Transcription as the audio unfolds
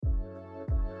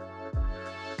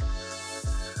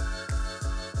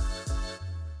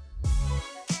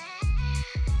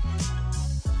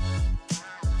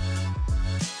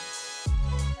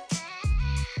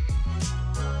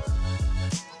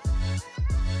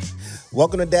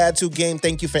Welcome to Dad 2 Game.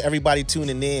 Thank you for everybody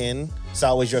tuning in. It's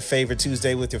always your favorite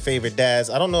Tuesday with your favorite dads.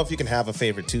 I don't know if you can have a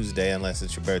favorite Tuesday unless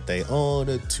it's your birthday on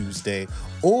a Tuesday.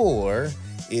 Or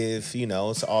if,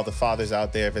 so all the fathers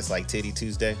out there, if it's like Titty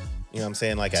Tuesday. You know what I'm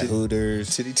saying? Like at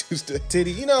Hooters. Titty Tuesday.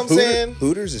 Titty, you know what I'm saying?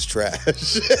 Hooters is trash.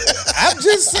 I'm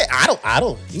just saying, I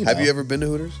don't. Have you ever been to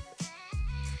Hooters?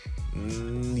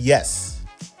 Yes.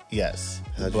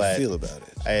 How do you feel about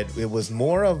it? It was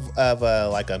more of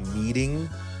a meeting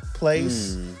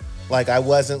place. Like I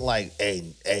wasn't like,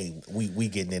 hey, we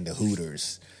getting into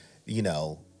Hooters.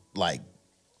 Like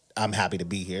I'm happy to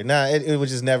be here. Nah, it was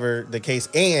just never the case.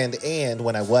 And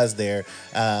when I was there,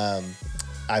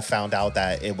 I found out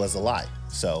that it was a lie.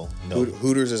 So no,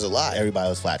 Hooters is a lie. Everybody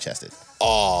was flat chested.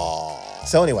 Oh.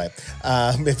 So anyway,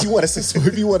 if you want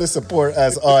to support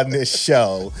us on this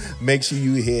show, make sure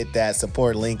you hit that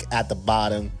support link at the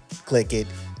bottom. Click it.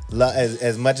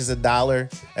 As much as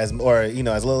 $1, as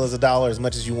little as $1, as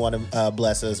much as you want to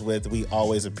bless us with, we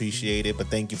always appreciate it. But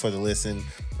thank you for the listen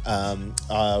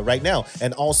right now,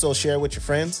 and also share with your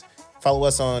friends. Follow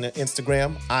us on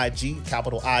Instagram, IG,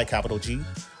 capital I, capital G.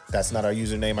 That's not our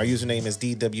username. Our username is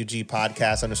DWG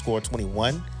Podcast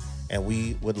 _21. And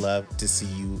we would love to see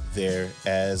you there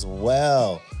as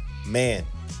well. Man.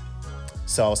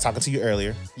 So I was talking to you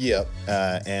earlier. Yep.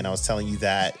 And I was telling you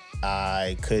that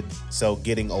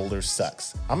getting older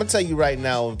sucks. I'm going to tell you right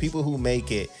now, people who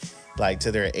make it like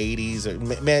to their 80s or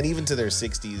man, even to their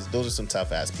 60s, those are some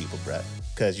tough ass people, Brett.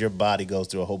 Because your body goes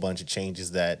through a whole bunch of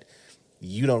changes that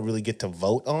you don't really get to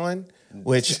vote on,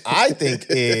 which I think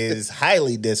is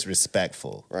highly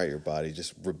disrespectful. Right, your body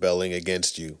just rebelling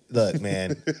against you. Look,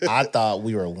 man, I thought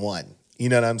we were one. You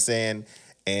know what I'm saying?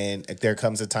 And there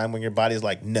comes a time when your body's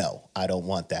like, no, I don't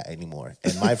want that anymore.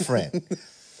 And my friend,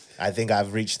 I think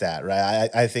I've reached that, right?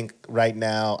 I think right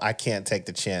now I can't take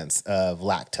the chance of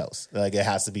lactose. Like it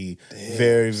has to be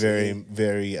very, very,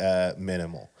 very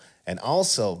minimal. And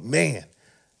also, man,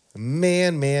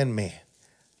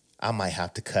 I might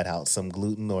have to cut out some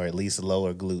gluten or at least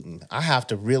lower gluten. I have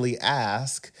to really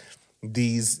ask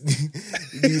these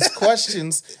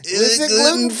questions. Is it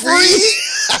gluten-free?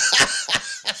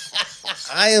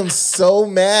 I am so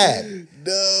mad.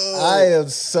 No. I am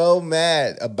so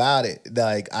mad about it.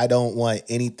 Like, I don't want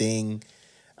anything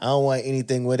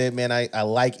with it, man. I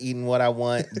like eating what I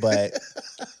want, but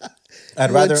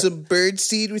I'd rather want some bird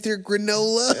seed with your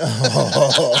granola.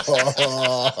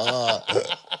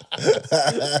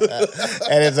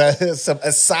 And it's some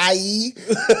acai.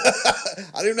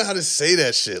 I don't even know how to say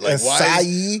that shit. Like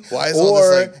acai, why is all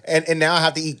this like... and now I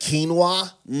have to eat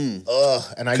quinoa.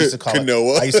 And I used to call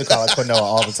quinoa. I used to call it quinoa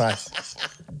all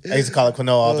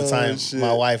the time. Shit.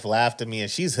 My wife laughed at me, and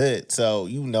she's hood, so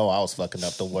I was fucking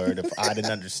up the word if I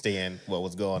didn't understand what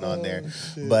was going on there.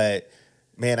 Shit. But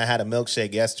man, I had a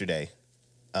milkshake yesterday.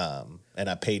 And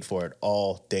I paid for it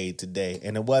all day today.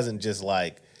 And it wasn't just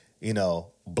like,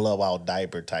 blowout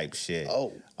diaper type shit.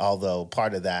 Oh. Although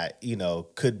part of that,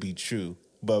 could be true.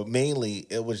 But mainly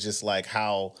it was just like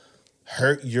how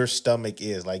hurt your stomach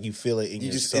is. Like you feel it in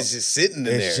your stomach. It's just sitting in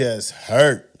there. It's just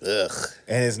hurt. Ugh.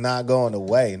 And it's not going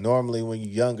away. Normally when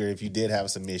you're younger, if you did have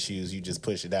some issues, you just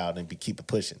push it out and keep it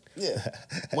pushing. Yeah.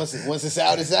 Once it's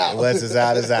out, it's out. Once it's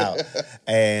out, it's out.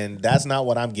 And that's not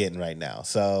what I'm getting right now.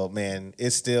 So, man,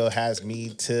 it still has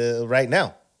me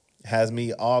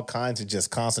all kinds of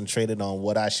just concentrated on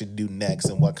what I should do next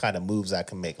and what kind of moves I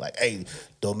can make. Like, hey,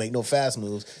 don't make no fast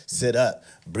moves. Sit up.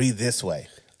 Breathe this way.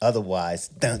 Otherwise,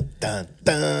 dun, dun,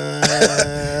 dun.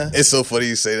 It's so funny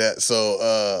you say that.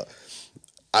 So,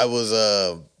 I was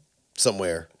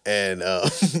somewhere and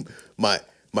my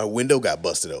window got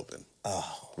busted open.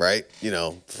 Oh. Right?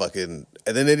 Fucking...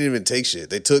 And then they didn't even take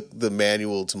shit. They took the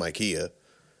manual to my Kia.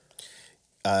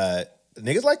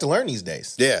 Niggas like to learn these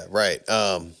days. Yeah, right.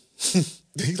 So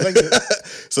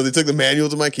they took the manual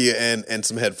to my Kia and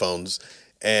some headphones.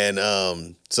 And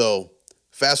so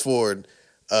fast forward.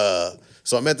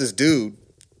 So I met this dude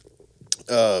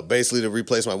basically to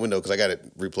replace my window because I got it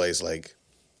replaced like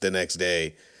the next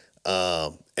day.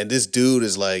 And this dude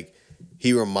is like,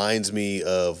 he reminds me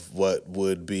of what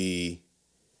would be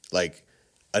like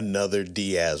another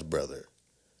Diaz brother.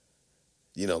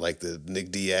 Like the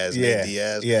Nick Diaz.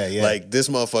 Yeah. Like this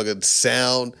motherfucker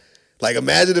sound like,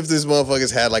 imagine if this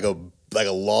motherfucker's had like a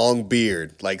long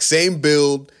beard, like same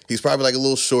build. He's probably like a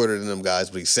little shorter than them guys,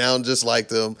 but he sound just like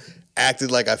them.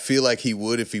 Acted like I feel like he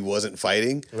would if he wasn't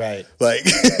fighting. Right. Like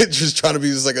just trying to be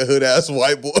just like a hood ass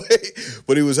white boy.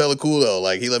 But he was hella cool though.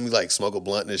 Like he let me like smoke a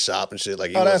blunt in his shop and shit.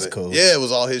 Like that's cool. Yeah, it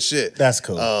was all his shit. That's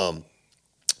cool.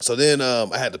 So then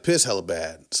I had to piss hella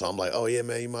bad. So I'm like, oh yeah,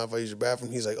 man, you mind if I use your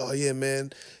bathroom? He's like, oh yeah,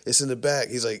 man, it's in the back.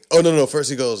 He's like, oh no. First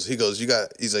he goes, you got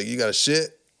a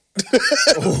shit?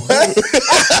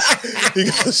 He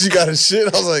goes, you got a shit?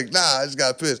 I was like, nah, I just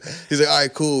got pissed. He's like, all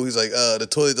right, cool. He's like, the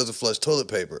toilet doesn't flush toilet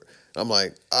paper. I'm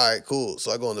like, all right, cool.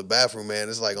 So I go in the bathroom, man.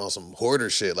 It's like on some hoarder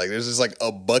shit. Like there's just like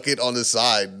a bucket on the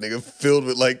side, nigga, filled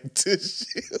with like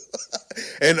tissue.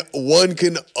 And one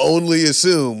can only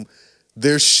assume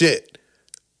there's shit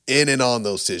in and on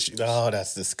those tissues. Oh,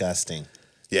 that's disgusting.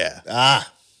 Yeah.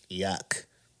 Yuck.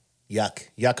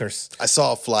 Yuckers. I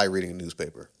saw a fly reading a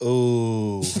newspaper.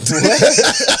 Ooh.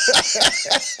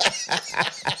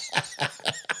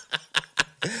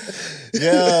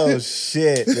 Yo,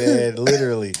 shit, man.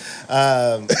 Literally.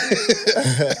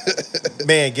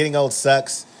 Man, getting old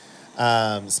sucks.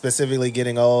 Specifically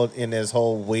getting old in this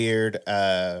whole weird,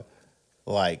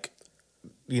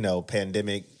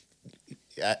 pandemic.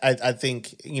 I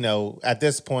think, at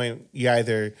this point, you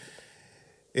either...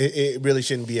 It really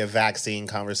shouldn't be a vaccine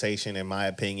conversation, in my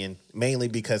opinion, mainly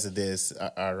because of this.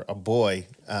 Our boy,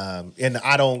 and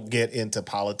I don't get into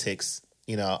politics.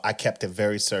 I kept it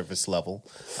very surface level.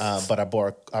 But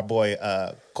our boy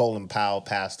Colin Powell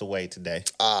passed away today.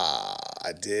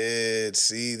 I did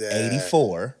see that.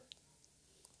 84,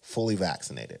 fully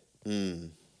vaccinated. I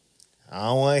don't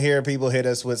want to hear people hit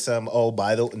us with some,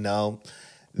 no.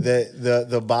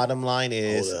 The bottom line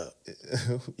is... Hold up.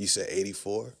 You said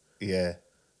 84? Yeah.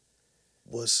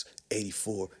 What's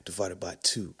 84 divided by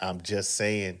 2? I'm just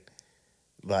saying,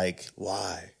 like...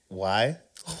 Why?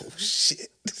 Oh, shit.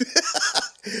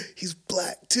 He's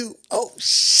black, too. Oh,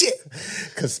 shit.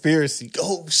 Conspiracy.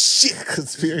 Oh, shit.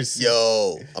 Conspiracy.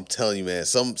 Yo, I'm telling you, man.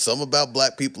 Some about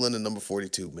black people in the number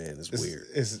 42, man. It's weird.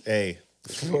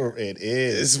 It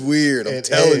is. It's weird. I'm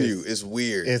telling you. It's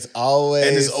weird. It's always...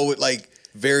 And it's always, like...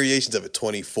 variations of it,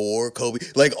 24, Kobe,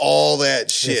 like all that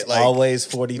shit. It's like always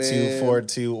 42,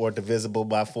 42, or divisible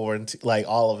by 4 and 2. Like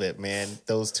all of it, man.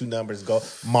 Those two numbers go.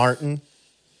 Martin,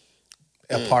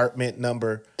 apartment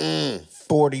number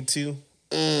 42.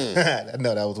 I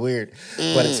know that was weird,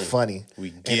 but it's funny.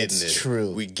 We getting it's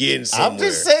true. We getting somewhere. I'm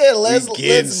just saying.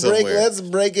 Let's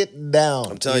break it down.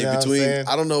 I'm telling you,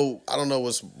 I don't know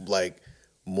what's like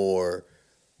more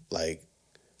like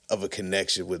of a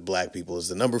connection with black people is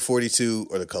the number 42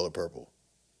 or the color purple.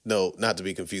 No, not to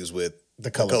be confused with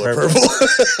the color purple.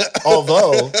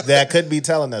 Although that could be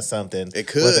telling us something. It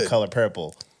could. With the color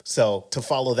purple. So to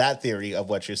follow that theory of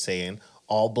what you're saying,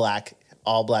 all black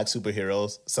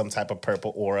superheroes, some type of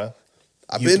purple aura.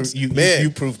 You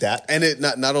proved that. And it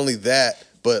not only that,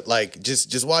 but like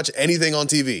just watch anything on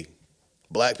TV.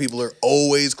 Black people are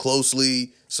always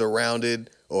closely surrounded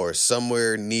or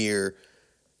somewhere near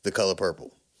the color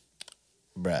purple.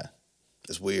 Bruh.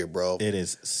 It's weird, bro. It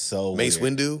is so Mace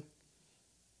weird. Windu?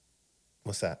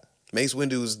 What's that? Mace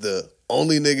Windu is the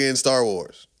only nigga in Star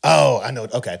Wars. Oh, I know.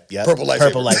 Okay. Yeah. Purple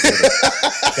lightsaber.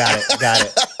 Got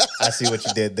it. I see what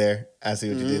you did there.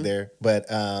 But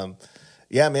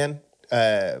yeah, man.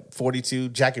 42,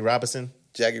 Jackie Robinson.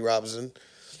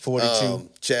 42.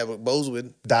 Chadwick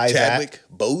Boseman. Dies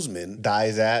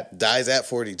at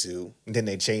 42. And then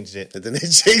they changed it.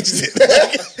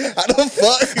 How the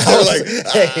fuck?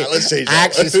 Let's change it. I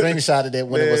actually screenshotted it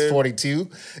when it was 42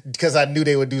 because I knew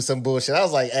they would do some bullshit. I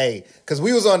was like, hey, because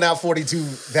we was on that 42.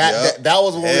 That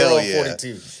was when we were on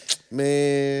 42.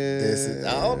 Man.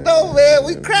 I don't know, man.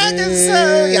 We cracking,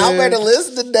 son. Y'all better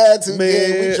listen to that too,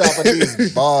 man. We dropping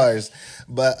these bars.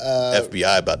 But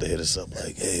FBI about to hit us up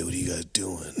like, hey, what are you guys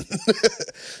doing?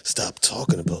 Stop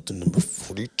talking about the number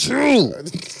 42.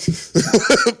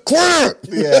 Quiet.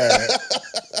 Yeah.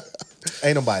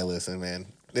 Ain't nobody listening, man.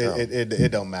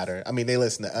 It don't matter. I mean, they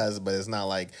listen to us, but it's not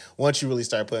like once you really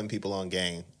start putting people on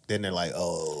game, then they're like,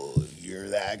 oh, you're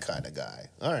that kind of guy.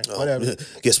 All right, whatever.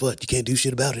 Guess what? You can't do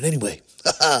shit about it anyway.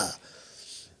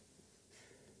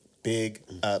 Big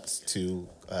ups to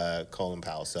Colin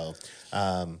Powell. So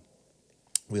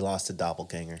we lost a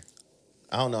doppelganger.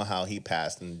 I don't know how he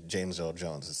passed and James Earl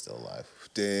Jones is still alive.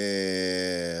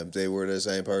 Damn, they were the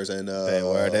same person. They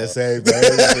were the same person.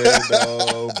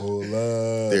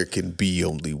 There can be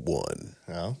only one.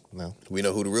 No. We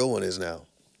know who the real one is now.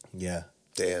 Yeah.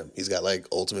 Damn, he's got like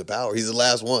ultimate power. He's the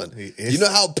last one. You know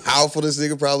how powerful this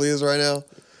nigga probably is right now?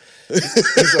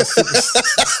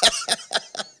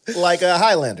 Like a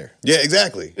Highlander. Yeah,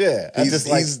 exactly. Yeah. He's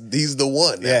the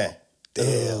one now. Yeah.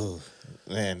 Damn. Ooh,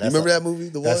 man, you remember that movie?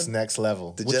 That's next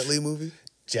level. The Jet Li movie?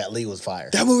 Jet Li was fire.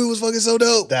 That movie was fucking so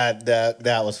dope. That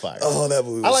was fire. Oh, that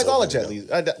movie was I like so all of Jet Li.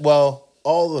 Well,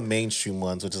 all the mainstream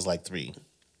ones, which is like 3.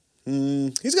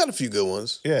 He's got a few good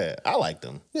ones. Yeah, I like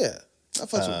them. Yeah. I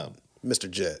fucks with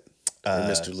Mr. Jet. or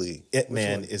Mr. Lee? Ip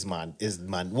Man is my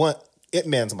one. Ip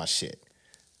Man's my shit.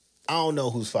 I don't know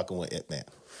who's fucking with Ip Man.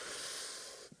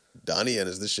 Donnie Yen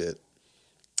is the shit.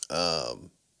 The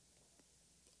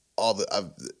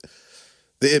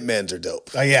Ip Mans are dope.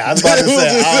 Oh yeah, I was about to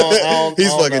say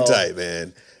He's fucking tight,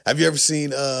 man. Have you ever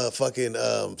seen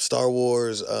Star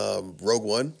Wars Rogue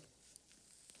One?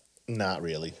 Not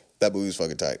really. That movie's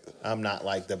fucking tight. I'm not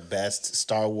like the best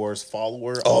Star Wars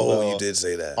follower. Oh, you did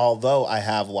say that. Although I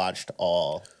have watched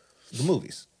all the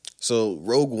movies. So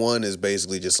Rogue One is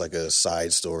basically just like a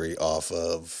side story off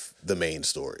of the main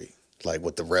story, like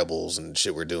what the rebels and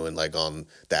shit were doing, like on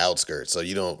the outskirts. So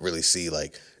you don't really see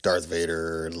like Darth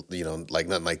Vader, or, like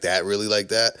nothing like that, really like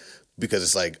that, because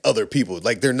it's like other people,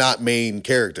 like they're not main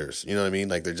characters. You know what I mean?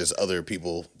 Like they're just other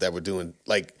people that were doing,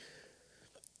 like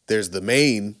there's the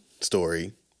main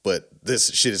story, but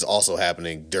this shit is also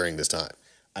happening during this time.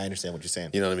 I understand what you're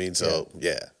saying. You know what I mean? So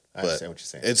yeah. I understand what you're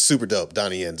saying. It's super dope.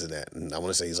 Donnie Yen's in that, and I want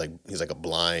to say he's like a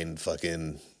blind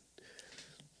fucking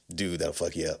dude that'll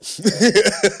fuck you up.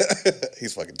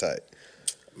 He's fucking tight.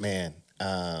 Man,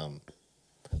 I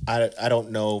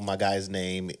don't know my guy's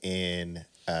name in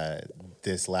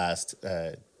this last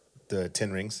the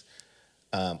 10 Rings.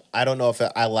 I don't know if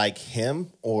I like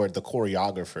him or the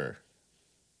choreographer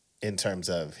in terms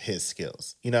of his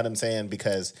skills. You know what I'm saying?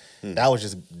 Because that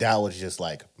was just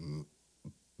like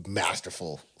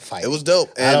masterful fight. It was dope.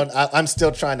 And I'm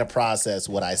still trying to process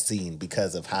what I seen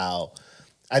because of how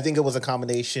I think it was a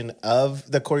combination of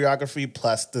the choreography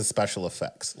plus the special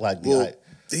effects.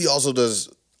 He also does.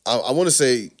 I want to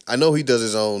say I know he does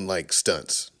his own like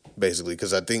stunts basically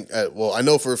because I think I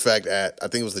know for a fact I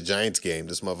think it was the Giants game.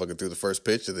 This motherfucker threw the first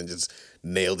pitch and then just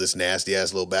nailed this nasty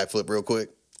ass little backflip real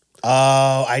quick.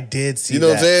 Oh, I did see. You know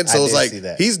what I'm saying? So it's like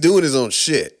he's doing his own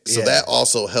shit. So Yeah. that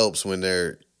also helps when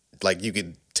they're like you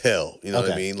could tell. You know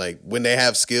what I mean? Like when they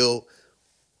have skill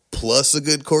plus a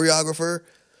good choreographer,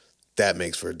 that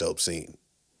makes for a dope scene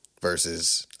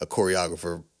versus a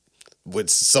choreographer with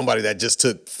somebody that just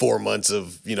took 4 months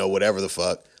of, whatever the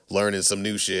fuck, learning some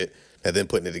new shit and then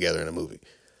putting it together in a movie.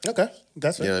 Okay.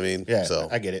 That's You know what I mean? Yeah, So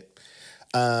I get it.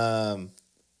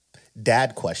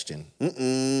 Dad question.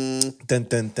 Dun,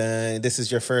 dun, dun. This is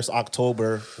your first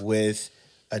October with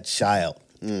a child.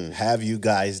 Have you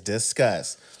guys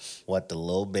discussed what the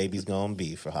little baby's gonna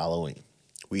be for Halloween?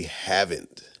 we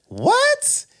haven't.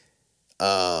 What?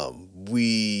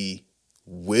 We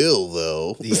will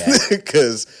though, Yeah.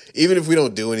 because even if we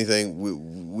don't do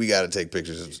anything, we got to take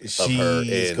pictures of her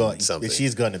in something.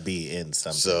 She's going to be in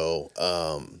something. So,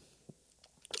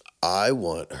 I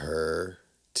want her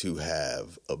to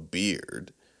have a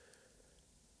beard,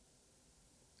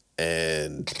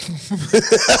 and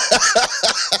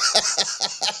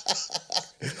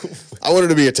I want her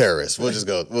to be a terrorist. I want her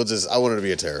to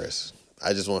be a terrorist.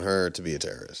 I just want her to be a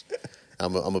terrorist.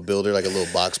 I'm a builder, like a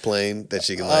little box plane that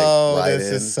she can ride in.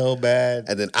 This is so bad.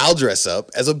 And then I'll dress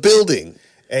up as a building.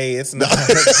 Hey, it's not.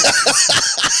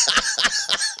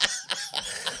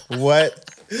 What?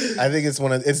 I think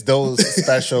it's those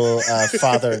special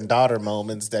father and daughter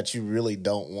moments that you really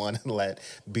don't want to let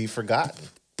be forgotten.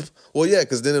 Well, yeah,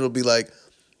 because then it'll be like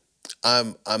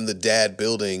I'm the dad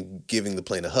building giving the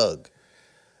plane a hug.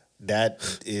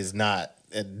 That is not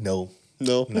no.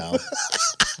 No.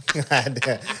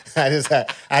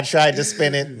 I tried to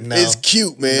spin it. No, it's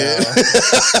cute, man. No.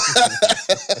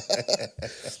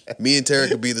 Me and Tara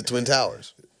could be the Twin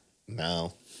Towers.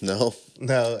 No,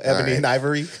 Right. Ebony and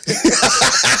Ivory.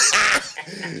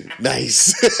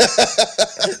 Nice.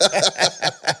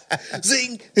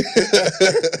 Zing.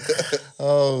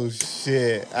 Oh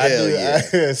shit! Hell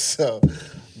yeah. So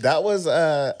that was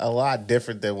a lot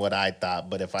different than what I thought.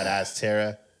 But if I'd asked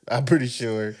Tara, I'm pretty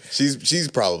sure She's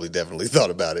probably definitely thought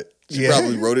about it. She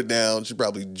probably wrote it down. She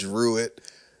probably drew it.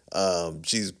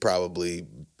 She's probably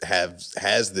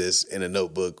has this in a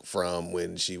notebook from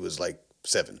when she was like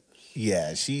 7.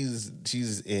 Yeah, she's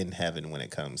in heaven when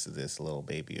it comes to this little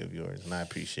baby of yours, and I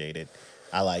appreciate it.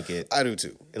 I like it. I do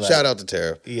too. Shout out to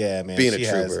Tara. Yeah, man. Being a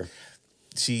trooper.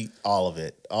 All of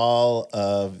it. All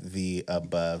of the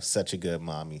above. Such a good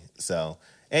mommy. So,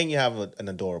 and you have an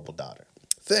adorable daughter.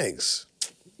 Thanks.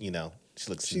 You know, she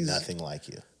looks nothing like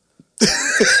you.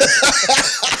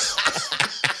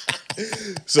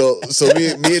 So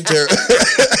me and Tara.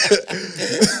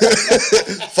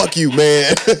 Fuck you,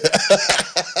 man.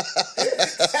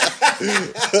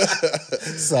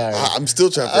 Sorry. I'm still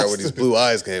trying to figure out where these blue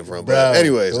eyes came from. But Bro,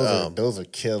 anyways, those are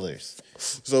killers.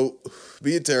 so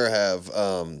me and Tara have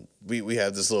we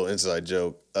have this little inside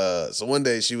joke. So one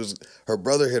day her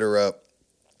brother hit her up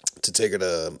to take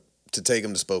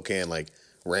him to Spokane, like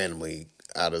randomly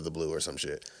out of the blue or some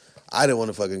shit. I didn't want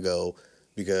to fucking go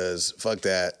because fuck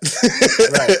that.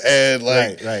 Right. And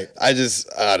like, Right. I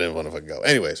didn't want to fucking go.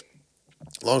 Anyways,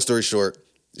 long story short,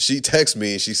 she texts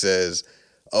me and she says,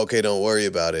 okay, don't worry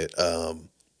about it. I'm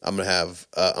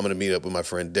gonna meet up with my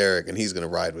friend Derek and he's gonna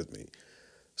ride with me.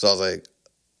 So I was like,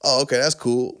 oh, okay, that's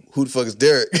cool. Who the fuck is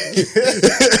Derek?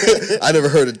 I never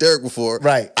heard of Derek before.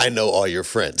 Right. I know all your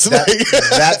friends.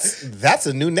 That's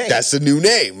a new name. That's a new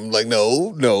name. I'm like,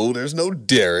 no, there's no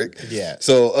Derek. Yeah.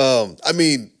 So, I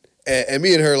mean, and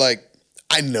me and her, like,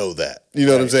 I know that. You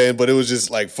know what I'm saying? But it was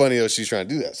just, like, funny how she's trying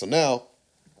to do that. So now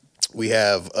we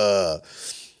have,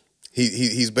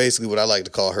 he's basically what I like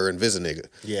to call her Invisinigga.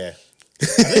 Yeah. I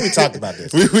think we talked about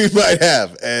this. we might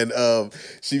have. And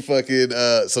she fucking,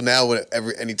 so now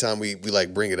anytime we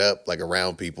like bring it up, like,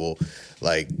 around people,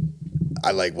 like,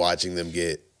 I like watching them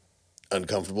get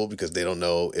uncomfortable because they don't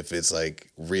know if it's like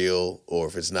real or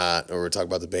if it's not, or we're talking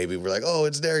about the baby, we're like, oh,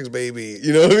 it's Derek's baby,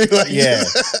 you know what I mean? Like, yeah.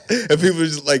 And people are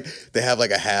just like, they have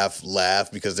like a half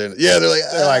laugh because they're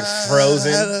like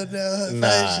frozen. I don't know if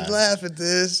I should laugh at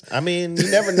this. I mean,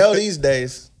 you never know these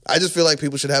days. I just feel like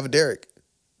people should have a Derek.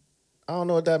 I don't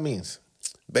know what that means.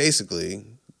 Basically,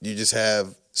 you just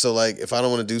have, so like if I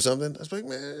don't want to do something, I was like,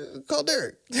 man, call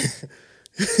Derek.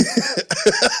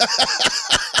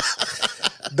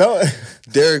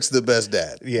 Derek's the best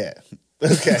dad. Yeah.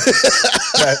 Okay.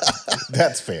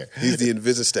 That's fair. He's the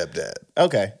Invisi-stepdad.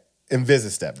 Okay.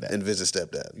 Invisi-stepdad.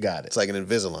 Invisi-stepdad. Got it. It's like an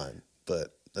Invisalign,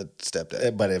 but a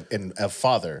stepdad. But a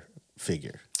father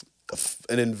figure.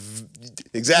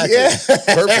 Exactly. Yeah.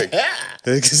 Perfect.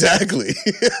 Exactly.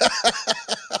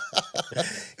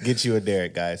 Get you a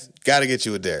Derek, guys. Got to get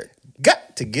you a Derek.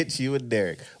 Got to get you a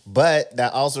Derek. But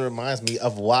that also reminds me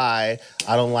of why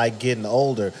I don't like getting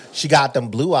older. She got them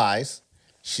blue eyes.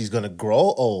 She's gonna grow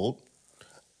old.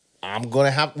 We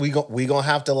gonna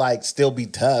have to like still be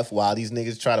tough while these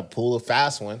niggas try to pull a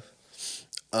fast one.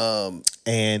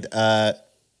 And I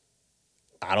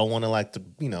don't want to like to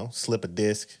slip a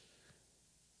disc.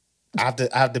 I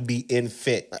have to be in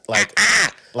fit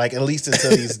like at least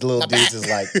until these little dudes is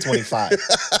like 25,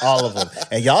 all of them.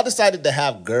 And y'all decided to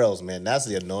have girls, man. That's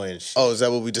the annoying shit. Oh, is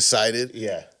that what we decided?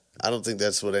 Yeah. I don't think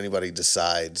that's what anybody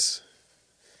decides.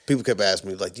 People kept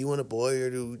asking me, like, do you want a boy or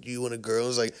do you want a girl?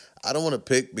 It's like, I don't want to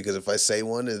pick because if I say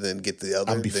one and then get the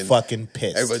other, I'd be fucking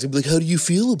pissed. Everybody's gonna be like, how do you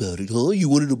feel about it, huh? You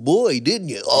wanted a boy, didn't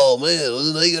you? Oh, man,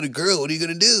 well, now you got a girl. What are you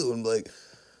going to do? I'm like,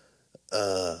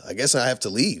 I guess I have to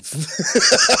leave.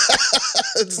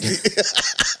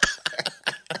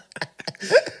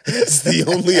 It's the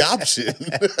only option.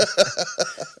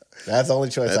 That's the only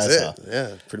choice I saw.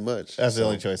 Yeah, pretty much. That's the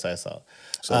only choice I saw.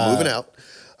 So moving out.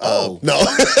 No.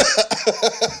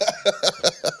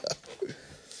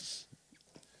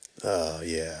 Oh,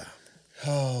 yeah.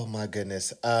 Oh, my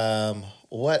goodness.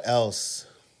 What else?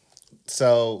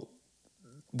 So,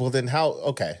 well, then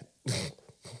okay.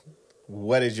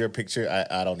 What is your picture?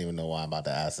 I don't even know why I'm about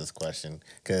to ask this question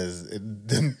because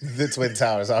the Twin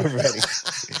Towers already.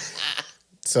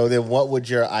 So then what would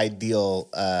your ideal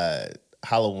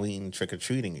Halloween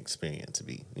trick-or-treating experience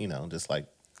be? Just like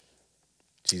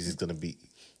Jesus going to be.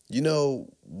 You know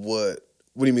what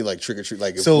do you mean like trick-or-treat?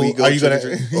 Like if so we go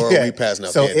trick-or-treat or are we passing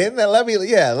out candy?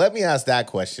 So let me ask that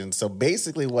question. So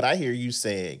basically what I hear you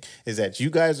saying is that you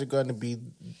guys are going to be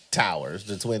towers,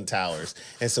 the Twin Towers.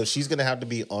 And so she's going to have to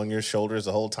be on your shoulders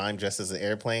the whole time dressed as an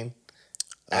airplane,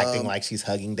 acting like she's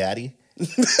hugging daddy.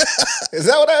 Is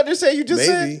that what I understand you just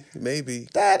said? Maybe.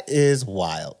 That is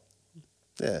wild.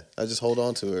 Yeah, I just hold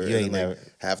on to her. You ain't and never.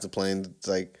 Half the plane,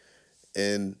 like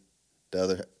in the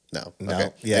other. No.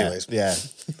 Okay. Yeah. Anyways. Yeah.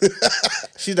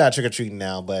 She's not trick or treating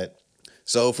now, but.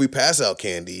 So if we pass out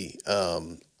candy,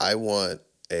 I want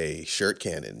a shirt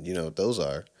cannon. You know what those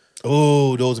are?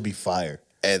 Oh, those would be fire.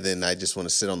 And then I just want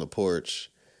to sit on the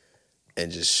porch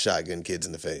and just shotgun kids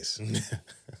in the face.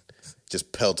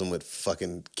 Just pelt them with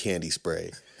fucking candy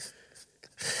spray.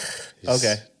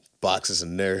 Okay. Boxes of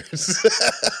nerds.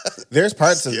 There's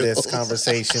parts of this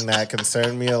conversation that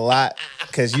concern me a lot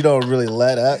because you don't really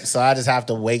let up. So I just have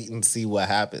to wait and see what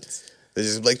happens. They're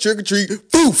just like, trick or treat,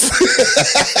 poof.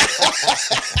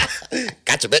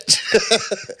 Gotcha,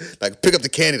 bitch. Like, pick up the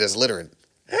candy that's littering.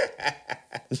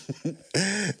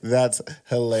 That's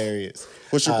hilarious.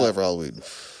 What's your plan for Halloween?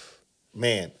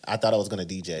 Man, I thought I was going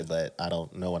to DJ, but I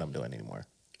don't know what I'm doing anymore.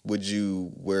 Would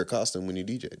you wear a costume when you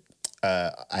DJ'd?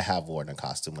 I have worn a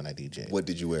costume when I DJ. What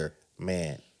did you wear?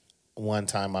 Man, one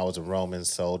time I was a Roman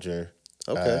soldier.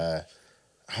 Okay.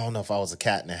 I don't know if I was a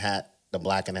cat in a hat, the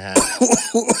black in a hat.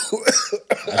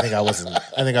 I think I was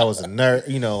a nurse,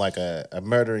 like a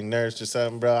murdering nurse or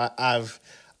something, bro. I've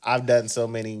done so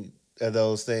many of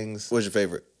those things. What's your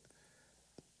favorite?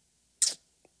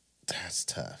 That's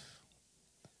tough.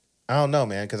 I don't know,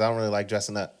 man, because I don't really like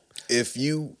dressing up. If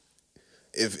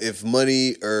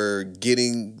money or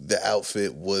getting the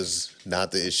outfit was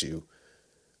not the issue,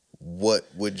 what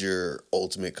would your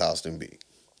ultimate costume be?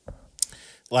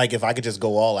 Like if I could just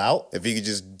go all out? If you could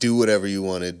just do whatever you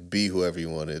wanted, be whoever you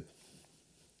wanted.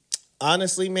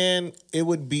 Honestly, man, it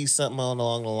would be something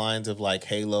along the lines of like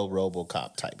Halo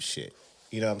RoboCop type shit.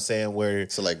 You know what I'm saying? Where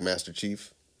So like Master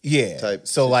Chief? Yeah. Type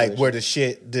so like situation? where the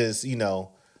shit does,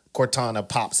 Cortana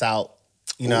pops out.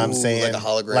 You know what I'm saying? like a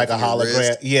hologram Like a from your hologram.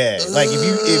 wrist? Yeah. Like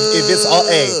if it's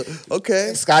all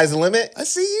Okay. sky's the limit. I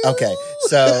see you. Okay.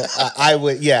 So I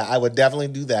would definitely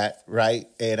do that, right?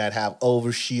 And I'd have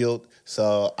overshield.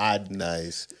 So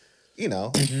Nice.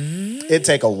 it'd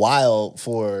take a while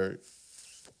for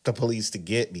the police to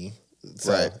get me.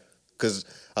 So, Right. Because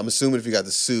I'm assuming if you got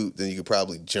the suit, then you could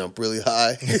probably jump really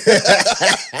high.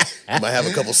 You might have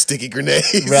a couple sticky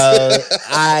grenades. Bro,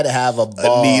 I'd have a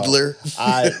ball. A needler.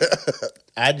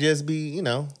 I'd just be,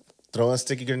 throwing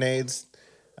sticky grenades,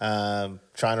 trying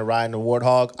to ride in a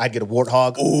warthog. I'd get a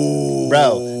warthog. Ooh.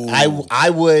 Bro, I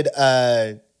would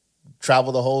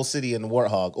travel the whole city in a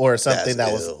warthog or something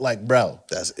That's that was ill. like, bro.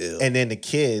 That's ill. And then the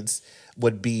kids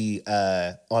would be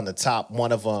on the top,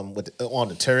 one of them on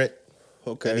the turret.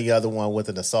 Okay. And the other one with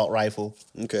an assault rifle.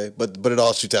 Okay. But it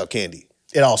all shoots out candy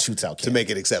It all shoots out to candy. make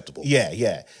it acceptable.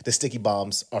 Yeah. The sticky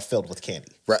bombs are filled with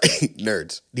candy. Right.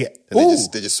 Nerds. Yeah. And Ooh.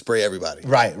 they just spray everybody.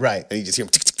 Right. And you just hear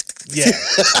them. Yeah.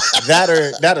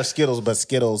 that or Skittles, but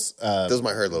Skittles. Those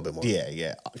might hurt a little bit more.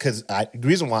 Yeah. Because the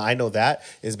reason why I know that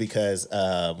is because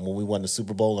when we won the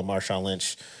Super Bowl and Marshawn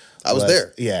Lynch, I was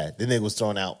there. Yeah, the nigga was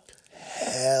thrown out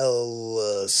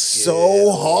Hella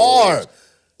so hard.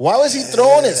 Why was he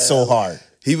throwing it so hard?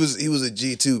 He was a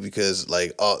G too because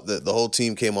like the whole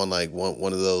team came on like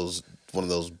one of those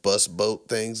bus boat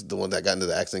things, the one that got into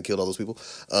the accident, killed all those people.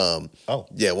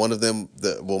 Yeah, one of them.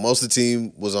 Most of the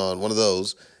team was on one of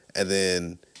those, and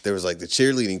then there was like the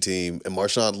cheerleading team, and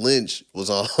Marshawn Lynch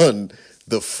was on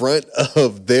the front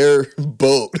of their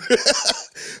boat,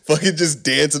 fucking just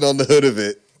dancing on the hood of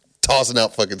it, tossing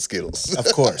out fucking Skittles. Of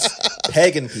course,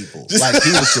 pagan people. Like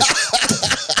he was just.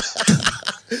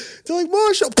 They're like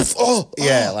Marshall.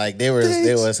 Yeah, like there was.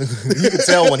 You could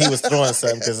tell when he was throwing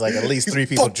something because like at least 3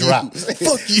 people dropped.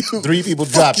 Fuck you. 3 people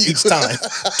dropped each time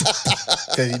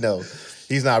because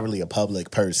he's not really a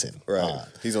public person. Right.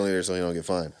 He's only there so he don't get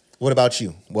fined. What about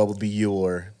you? What would be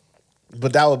your?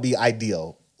 But that would be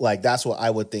ideal. Like that's what I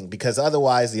would think because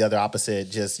otherwise the other opposite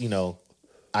just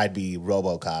I'd be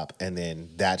RoboCop and then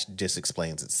that just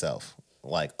explains itself.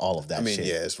 Like all of that. I mean, shit.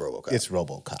 yeah, it's RoboCop. It's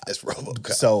RoboCop. It's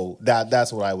RoboCop. So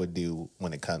that's what I would do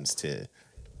when it comes to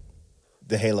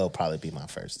the Halo. Probably be my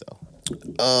first though.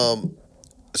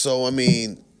 So I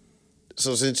mean,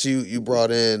 since you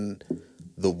brought in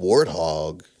the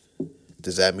Warthog,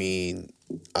 does that mean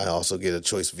I also get a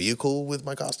choice vehicle with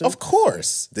my costume? Of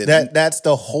course. That's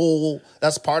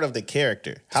part of the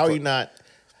character. How are you not?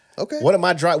 Okay. What am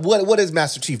I drive? What does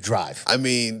Master Chief drive? I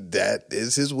mean, that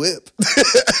is his whip.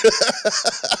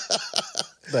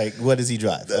 Like, what does he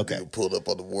drive? That Okay. dude pulled up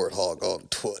on the Warthog on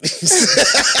 20s.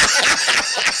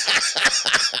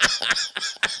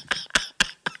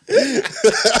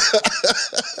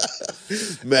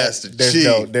 Master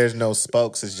Chief. There's no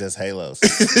spokes. It's just halos.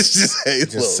 It's just Halo.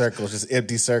 Just circles. Just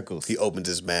empty circles. He opens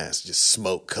his mask, just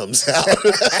smoke comes out.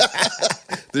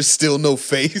 There's still no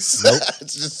face. Nope.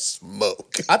 It's just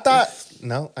smoke.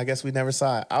 I guess we never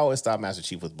saw it. I always thought Master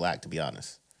Chief was black, to be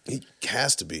honest. He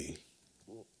has to be.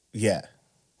 Yeah.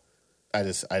 I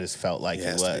just felt like he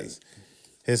has to was.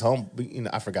 His home,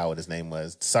 I forgot what his name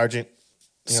was. Sergeant.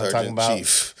 You know what I'm talking about?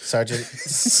 Chief. Sergeant.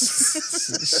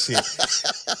 Shit.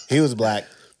 He was black.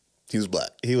 He was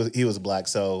black. He was black,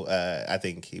 so I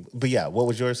think but yeah, what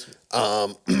was yours?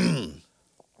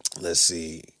 Let's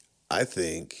see. I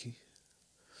think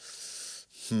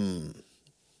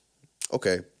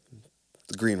okay.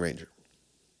 The Green Ranger.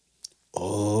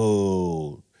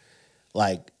 Oh,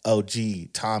 like OG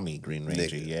Tommy Green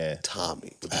Ranger, Nigga, yeah.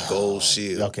 Tommy with the gold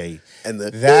shield. Okay. And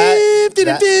the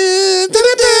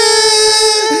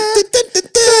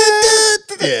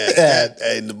yeah,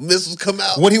 and the missiles come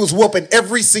out. When he was whooping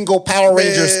every single Power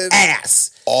Ranger's ass.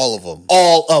 All of them.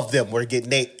 All of them were getting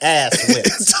their ass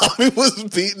whipped. Tommy was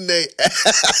beating their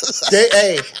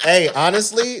ass.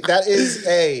 Honestly, that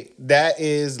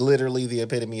is literally the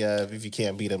epitome of if you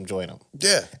can't beat them, join them.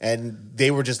 Yeah. And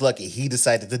they were just lucky. He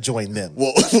decided to join them.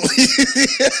 Well,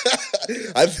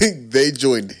 I think they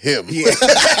joined him. Yeah.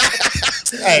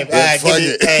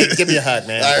 Give me a hug,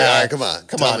 man. All right, come on.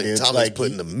 Come on, dude. Tommy's Like,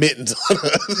 putting the mittens on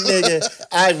us. Nigga,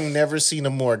 I've never seen a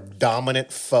more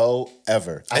dominant foe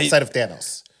ever outside of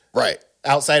Thanos. Right.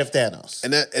 outside of Thanos.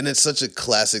 And it's such a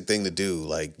classic thing to do.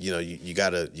 Like, you know, you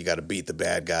gotta beat the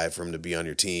bad guy for him to be on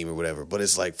your team or whatever. But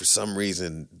it's like for some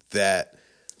reason that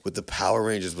with the Power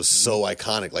Rangers was so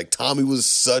iconic. Like Tommy was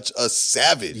such a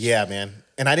savage. Yeah, man.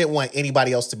 And I didn't want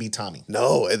anybody else to be Tommy.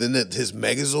 No, and then his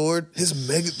Megazord,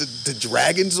 the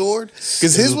Dragon Zord,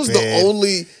 because his was the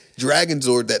only Dragon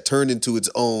Zord that turned into its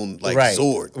own like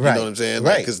Zord. You know what I'm saying?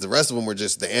 Like, because the rest of them were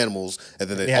just the animals, and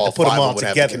then they all put five them all of them would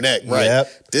together. have to connect. Right.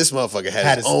 Yep. This motherfucker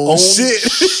had his own shit.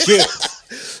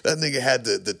 That nigga had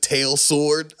the tail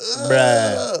sword.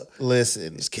 Bruh,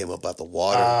 listen. Just came up out the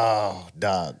water. Oh,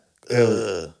 dog.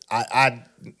 I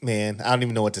don't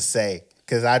even know what to say.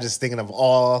 Because I just thinking of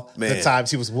all the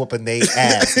times he was whooping they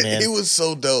ass, man. He was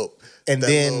so dope. And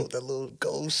that little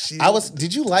gold shield.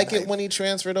 Did you like it when he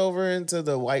transferred over into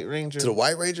the White Ranger? To the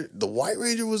White Ranger? The White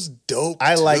Ranger was dope.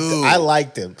 I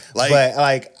liked him. But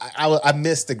like I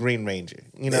missed the Green Ranger.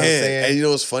 You know what I'm saying? And you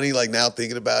know what's funny? Like now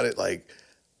thinking about it, like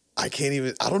I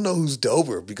don't know who's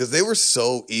doper because they were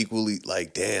so equally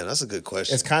like, damn, that's a good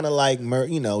question. It's kind of like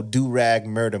Do-Rag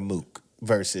Murder Mook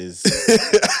versus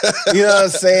you know what I'm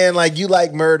saying? Like you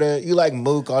like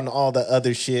Mook on all the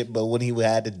other shit, but when he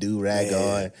had the do-rag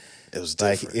on, it was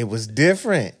different. Like it was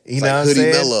different. You know like what I'm Hoodie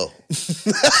saying? Mellow.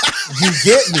 You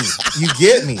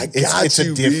get me. It's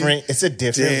you, a different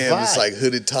Damn, vibe. it's like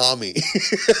Hooded Tommy.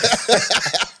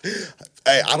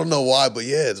 Hey, I don't know why, but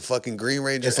yeah, the fucking Green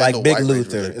Ranger. It's like Big White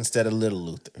Luther Ranger. instead of Little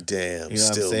Luther. Damn, you know what I'm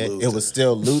still saying? Luther. It was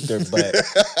still Luther, but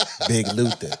Big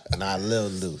Luther, not Little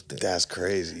Luther. That's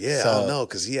crazy. Yeah, I don't know,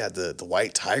 because he had the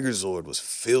White Tiger Zord was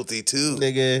filthy too.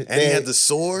 Nigga, and he had the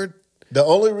sword. The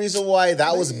only reason why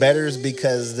that was better is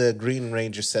because the Green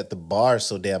Ranger set the bar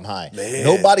so damn high. Man.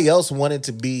 Nobody else wanted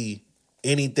to be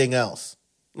anything else.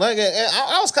 Like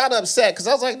I was kind of upset because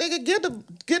I was like, nigga,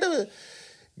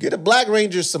 get a Black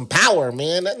Ranger some power,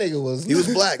 man. That nigga was... He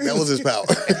was black. That was his power.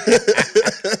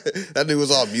 That nigga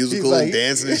was all musical and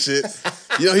dancing and shit.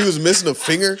 You know, he was missing a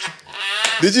finger.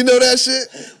 Did you know that shit?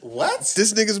 What?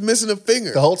 This nigga's missing a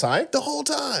finger. The whole time? The whole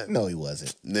time. No, he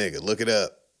wasn't. Nigga, look it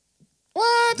up.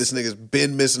 What? This nigga's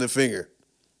been missing a finger.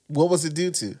 What was it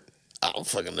due to? I don't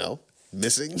fucking know.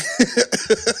 Missing?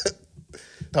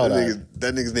 Hold on.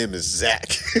 That nigga's name is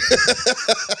Zach.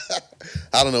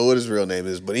 I don't know what his real name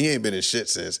is, but he ain't been in shit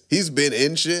since. He's been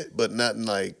in shit, but not in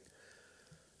like...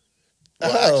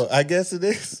 Well, I guess it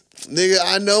is. Nigga,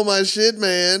 I know my shit,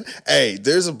 man. Hey,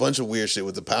 there's a bunch of weird shit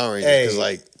with the Power Rangers. Because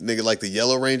like, nigga, like the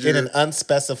Yellow Ranger... In an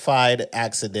unspecified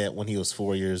accident when he was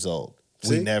 4 years old.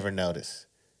 See? We never noticed.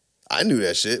 I knew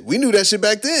that shit. We knew that shit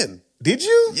back then. Did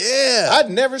you? Yeah. I'd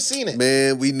never seen it.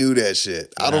 Man, we knew that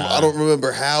shit. I don't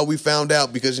remember how we found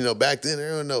out because, you know, back then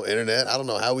there was no internet. I don't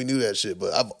know how we knew that shit,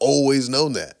 but I've always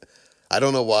known that. I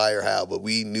don't know why or how, but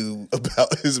we knew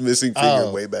about his missing finger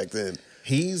way back then.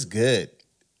 He's good.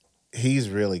 He's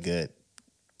really good.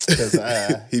 Because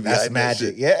that's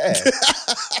magic. Yeah.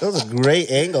 Those are great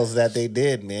angles that they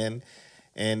did, man.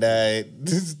 And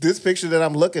this picture that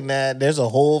I'm looking at, there's a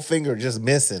whole finger just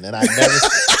missing, and I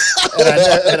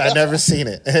never seen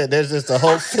it. There's just a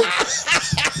whole finger.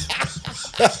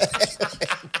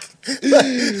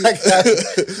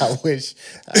 I wish.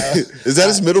 Is that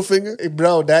his middle finger?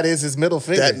 Bro, that is his middle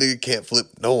finger. That nigga can't flip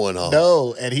no one off.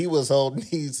 No, and he was holding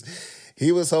his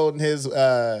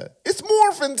it's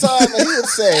morphin' time, and he would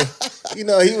say, you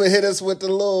know, he would hit us with the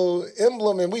little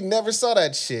emblem, and we never saw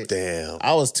that shit. Damn.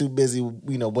 I was too busy,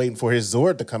 you know, waiting for his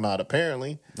Zord to come out,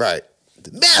 apparently. Right.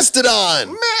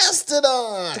 Mastodon!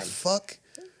 Mastodon! The fuck?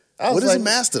 What is a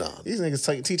Mastodon? These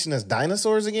niggas teaching us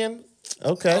dinosaurs again?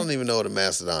 Okay. I don't even know what a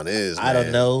Mastodon is, man. I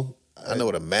don't know. I know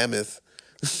what a mammoth.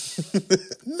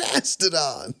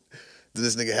 Mastodon.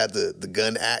 This nigga had the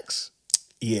gun axe.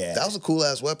 Yeah. That was a cool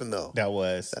ass weapon though. That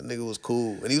was. That nigga was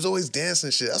cool. And he was always dancing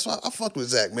and shit. That's why I fucked with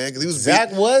Zach, man. Because he was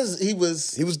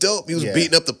he was dope. He was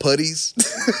beating up the putties.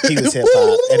 He was hip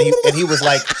hop. And he was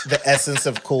like the essence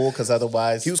of cool, because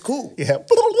otherwise he was cool. Yeah.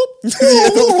 Yeah,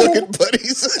 those fucking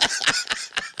putties.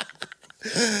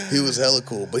 He was hella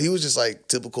cool. But he was just like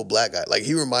typical black guy. Like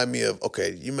he reminded me of,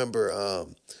 okay, you remember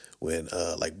when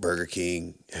like Burger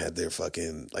King had their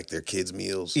fucking like their kids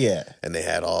meals, yeah, and they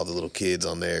had all the little kids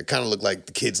on there. Kind of looked like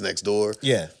the kids next door,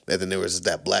 yeah. And then there was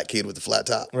that black kid with the flat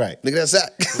top, right? Nigga, that's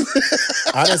Zach.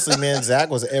 Honestly, man, Zach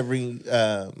was every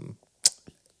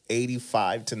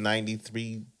 85 to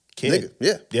 93 kid.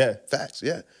 Nigga, yeah, facts,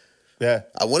 yeah.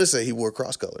 I want to say he wore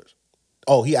cross colors.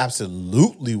 Oh, he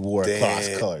absolutely wore cross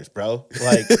colors, bro.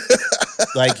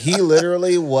 Like he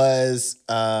literally was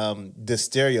the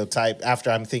stereotype. After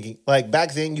I'm thinking, like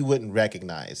back then you wouldn't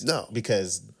recognize, no,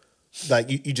 because like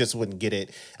you just wouldn't get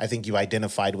it. I think you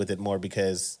identified with it more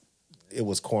because it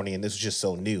was corny and this was just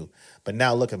so new. But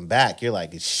now looking back, you're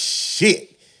like,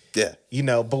 shit. Yeah. You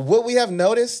know, but what we have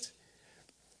noticed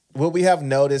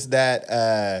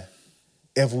that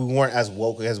if we weren't as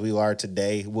woke as we are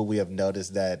today, would we have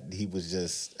noticed that he was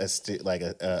just a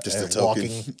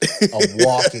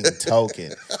walking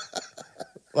token?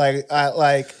 Like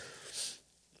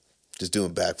just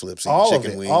doing backflips, all chicken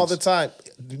of it, wings all the time.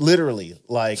 Literally,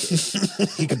 like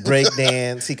he could break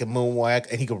dance, he could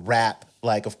moonwalk, and he could rap.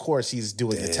 Like, of course, he's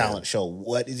doing a talent show.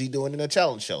 What is he doing in a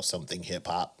talent show? Something hip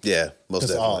hop. Yeah, most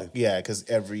definitely. Because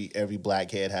every black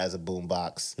kid has a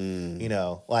boombox. You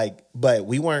know, like, but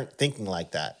we weren't thinking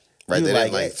like that. Right, they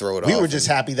didn't throw it off. We were just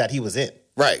happy that he was in.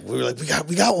 Right, we were like,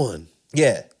 we got one.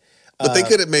 Yeah, but they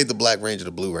could have made the Black Ranger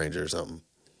the Blue Ranger or something.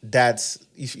 That's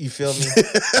you feel me?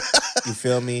 You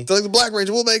feel me? So like the Black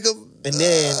Ranger, we'll make him. And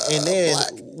then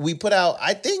black. we put out.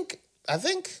 I think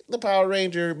the Power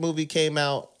Ranger movie came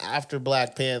out after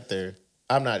Black Panther.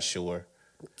 I'm not sure.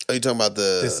 Are you talking about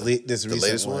This the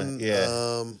latest one?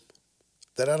 Yeah.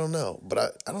 That I don't know,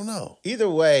 but I don't know. Either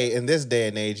way, in this day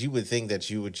and age, you would think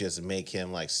that you would just make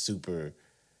him like super,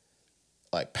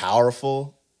 like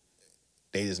powerful.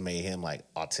 They just made him like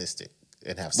autistic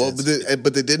and have sense. Well,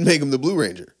 but they did make him the Blue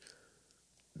Ranger.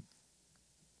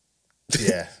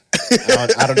 Yeah.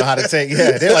 I don't know how to take.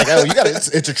 Yeah, they're like, oh, you got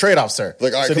it's a trade off, sir.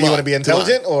 Like, all right, so do you want to be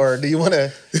intelligent or do you want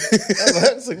to?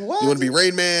 It's like, what? You want to be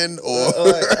Rain Man or?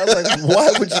 I was like,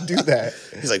 why would you do that?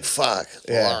 He's like, fuck.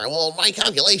 Yeah. Well, all right. Well, my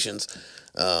calculations.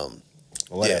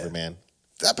 Whatever, yeah. man.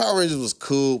 That Power Rangers was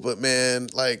cool, but man,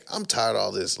 like, I'm tired of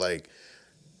all this. Like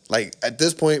at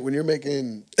this point, when you're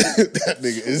making that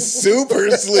nigga is super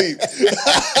asleep.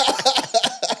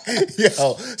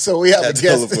 Yo, so we have a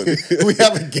guest. We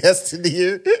have a guest in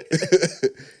here.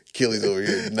 Achilles over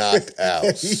here knocked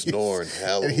out, snoring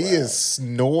hella loud. He is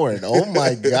snoring. Oh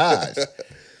my gosh!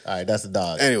 All right, that's the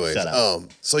dog. Anyways, Shut up.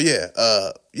 so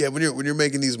when you're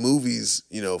making these movies,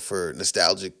 you know, for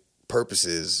nostalgic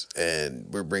purposes, and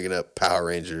we're bringing up Power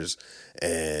Rangers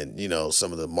and you know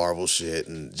some of the Marvel shit,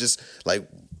 and just like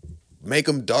make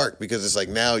them dark because it's like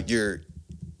now you're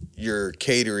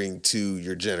catering to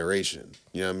your generation.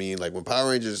 You know what I mean? Like when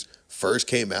Power Rangers first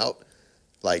came out,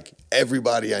 like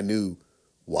everybody I knew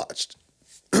watched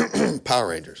Power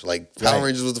Rangers. Like Power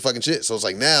Rangers was the fucking shit. So it's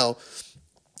like now,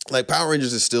 like Power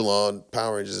Rangers is still on.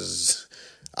 Power Rangers is,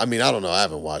 I mean, I don't know. I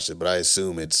haven't watched it, but I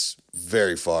assume it's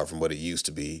very far from what it used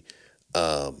to be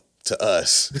to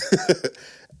us.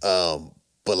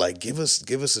 But like, give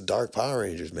us a dark Power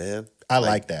Rangers, man. I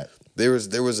like that. There was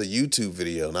a YouTube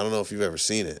video, and I don't know if you've ever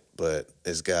seen it, but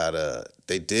it's got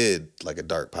they did like a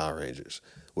dark Power Rangers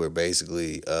where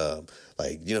basically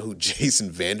like you know who Jason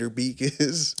Vanderbeek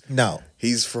is? No.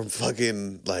 He's from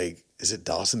fucking like is it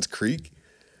Dawson's Creek?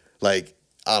 Like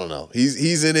I don't know.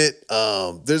 He's in it.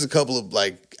 There's a couple of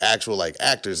like actual like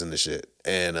actors in the shit,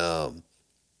 and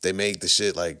they make the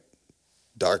shit like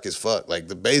dark as fuck. Like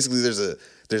basically there's a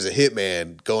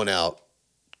hitman going out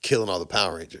killing all the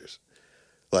Power Rangers.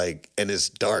 Like, and it's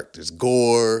dark. There's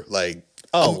gore. Like,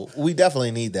 we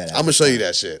definitely need that. I'm gonna show you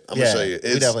that shit. I'm gonna show you.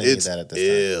 We definitely need that at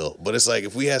this time. But it's like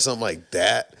if we had something like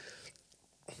that,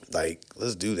 like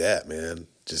let's do that, man.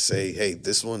 Just say, hey,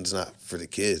 this one's not for the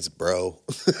kids, bro.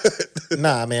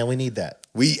 Nah, man, we need that.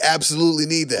 We absolutely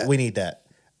need that. We need that.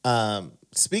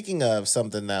 Speaking of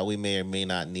something that we may or may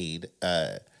not need,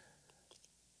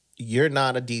 you're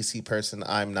not a DC person.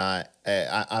 I'm not.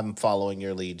 I'm following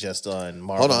your lead just on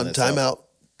Marvel. Hold on, time out.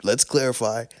 Let's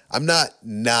clarify. I'm not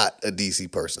a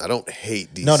DC person. I don't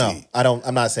hate DC. No, I don't.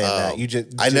 I'm not saying that. You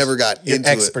I never got your into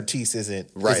expertise it. Isn't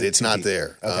right. Isn't it's not deep.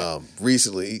 there. Okay.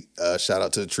 Recently, shout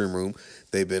out to the Trim Room.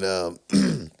 They've been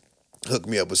hooked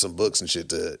me up with some books and shit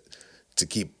to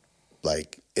keep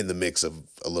like in the mix of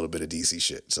a little bit of DC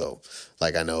shit. So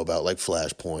like I know about like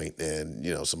Flashpoint and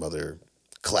you know some other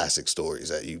classic stories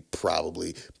that you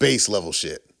probably base level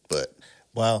shit, but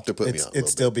well, it'd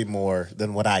still be more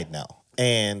than what I know.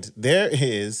 And there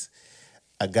is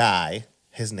a guy.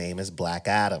 His name is Black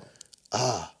Adam.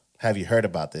 Have you heard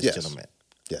about this gentleman?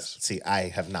 Yes. See, I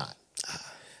have not.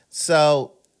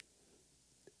 So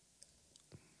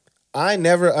I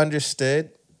never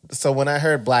understood. So when I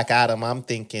heard Black Adam, I'm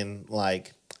thinking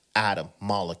like atom,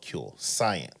 molecule,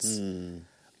 science.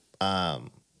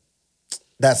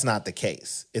 That's not the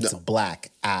case. It's Black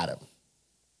Adam.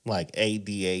 Like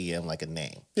ADAM, like a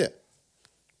name. Yeah.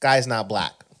 Guy's not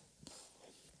black.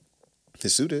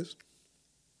 His suit is.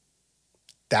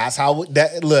 That's how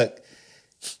that look.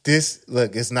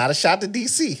 It's not a shot to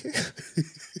DC.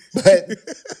 But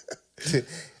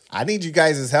I need you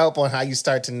guys' help on how you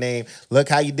start to name. Look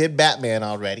how you did Batman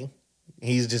already.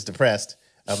 He's just depressed.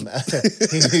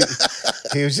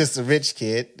 He was just a rich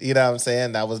kid. You know what I'm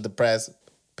saying? That was depressed.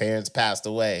 Parents passed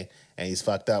away, and he's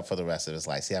fucked up for the rest of his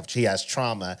life. He has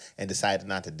trauma and decided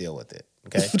not to deal with it.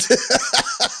 Okay.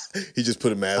 He just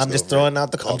put a mask. I'm just throwing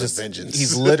out the called vengeance.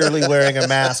 He's literally wearing a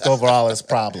mask over all his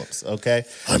problems. Okay.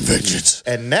 I'm vengeance.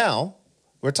 And now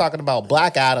we're talking about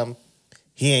Black Adam.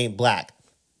 He ain't black,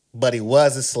 but he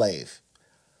was a slave.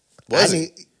 Was he?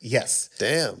 Yes.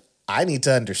 Damn. I need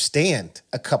to understand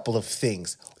a couple of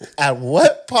things. At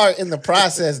what part in the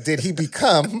process did he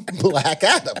become Black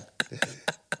Adam?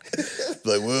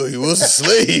 Like, well, he was a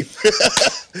slave.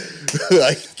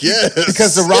 I guess.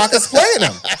 Because The Rock is playing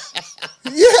him.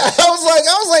 Yeah, I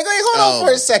was like, wait, hold on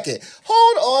for a second.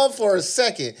 Hold on for a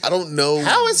second. I don't know.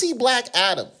 How is he Black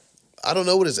Adam? I don't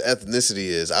know what his ethnicity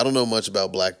is. I don't know much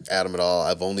about Black Adam at all.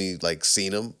 I've only like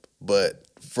seen him, but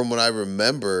from what I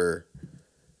remember,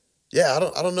 yeah, I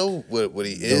don't know what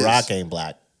he is. The Rock ain't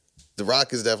black. The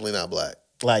Rock is definitely not black.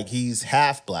 Like, he's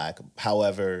half black,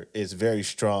 however, is very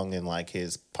strong in like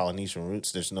his Polynesian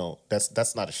roots. There's no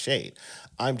that's not a shade.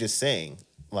 I'm just saying,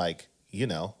 like, you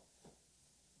know,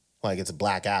 like it's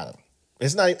Black Adam.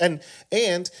 It's not and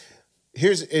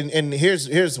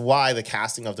here's why the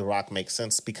casting of The Rock makes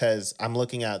sense, because I'm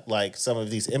looking at like some of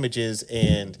these images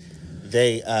and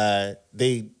they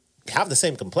have the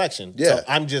same complexion. Yeah.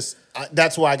 So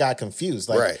that's why I got confused.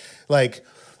 Like, right. Like,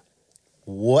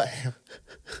 what?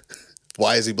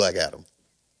 Why is he Black Adam?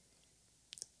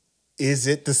 Is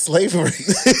it the slavery?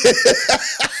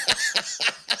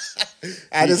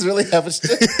 I just really have a.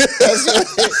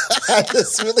 I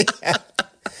just really have.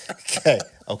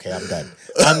 Okay, I'm done.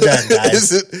 I'm done, guys.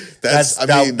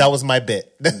 That was my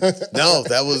bit. No,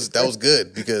 that was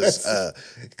good, because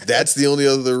that's the only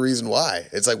other reason why.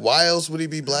 It's like, why else would he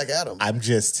be Black Adam? I'm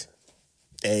just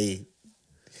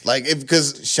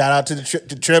because shout out to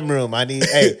the trim room. I'm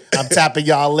tapping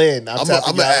y'all in. I'm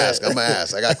gonna ask.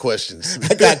 I got questions.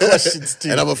 I got questions too,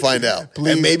 and I'm gonna find out.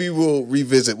 Please. And maybe we'll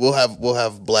revisit. We'll have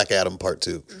Black Adam Part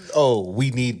 2. Oh,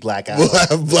 we need Black Adam. We'll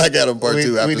have Black Adam Part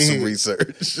 2 after some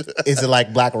research. Is it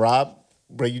like Black Rob,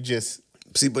 where you just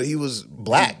see? But he was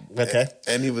black. Okay,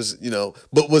 and he was,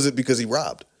 but was it because he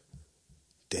robbed?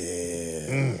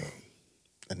 Damn.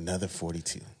 Another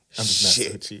 42. I'm just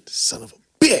messing with you, son of a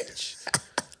bitch.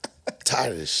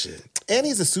 Tired of this shit. And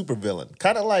he's a super villain.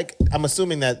 Kind of like, I'm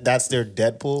assuming that's their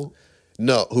Deadpool.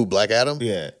 No, who, Black Adam?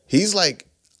 Yeah. He's like,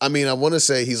 I want to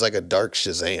say he's like a dark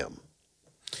Shazam.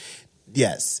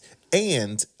 Yes.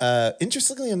 And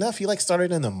interestingly enough, he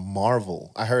started in the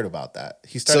Marvel. I heard about that.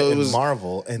 He started in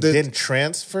Marvel and then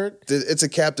transferred. It's a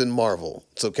Captain Marvel.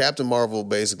 So Captain Marvel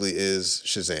basically is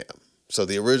Shazam. So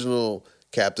the original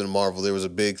Captain Marvel, there was a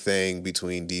big thing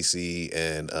between DC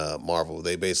and Marvel.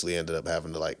 They basically ended up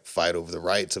having to fight over the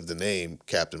rights of the name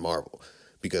Captain Marvel,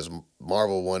 because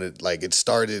Marvel wanted, it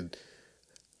started,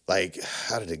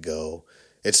 how did it go?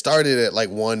 It started at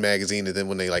one magazine, and then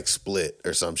when they split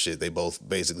or some shit, they both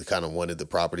basically kind of wanted the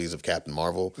properties of Captain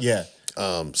Marvel. Yeah.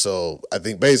 So I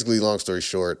think basically, long story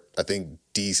short, I think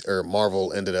DC or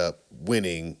Marvel ended up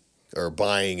winning or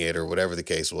buying it or whatever the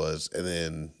case was, and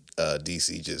then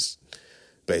DC just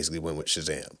basically went with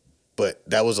Shazam. But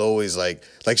that was always like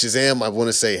Shazam, I want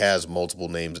to say, has multiple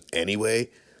names anyway.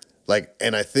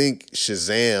 And I think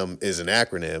Shazam is an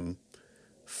acronym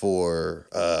for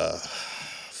all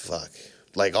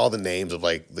the names of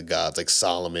the gods, like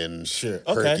Solomon, sure.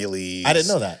 Okay. Hercules. I didn't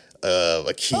know that.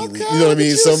 Achilles, you know what I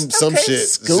mean? Some shit.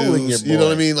 Schooling Zeus, your boy. you know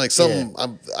what I mean? Yeah.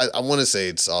 I want to say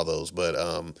it's all those, but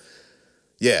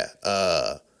yeah.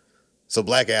 So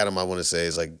Black Adam, I want to say,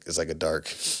 is like a dark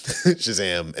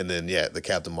Shazam, and then the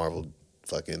Captain Marvel,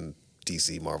 fucking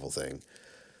DC Marvel thing.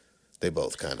 They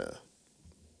both kind of.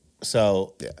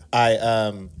 So yeah,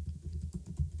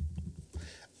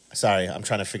 sorry, I'm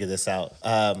trying to figure this out.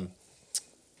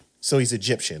 So he's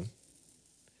Egyptian.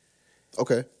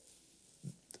 Okay.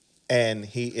 And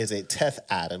he is a Teth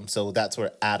Adam, so that's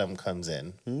where Adam comes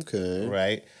in. Okay.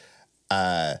 Right?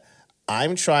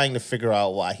 I'm trying to figure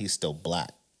out why he's still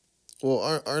black.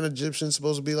 Well, aren't Egyptians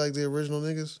supposed to be like the original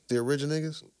niggas? The original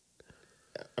niggas?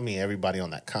 I mean, everybody on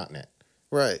that continent.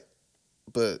 Right.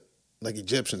 But,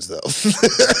 Egyptians, though.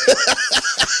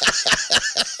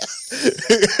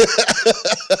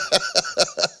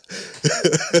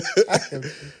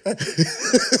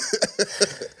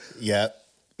 Yep.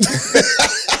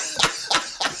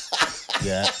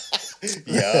 Yeah. Yeah.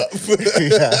 Yeah.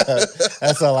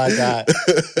 That's all I got.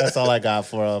 That's all I got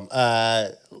for him.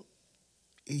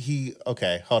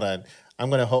 Okay, hold on. I'm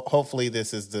going to hopefully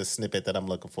this is the snippet that I'm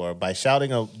looking for. By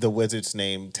shouting the wizard's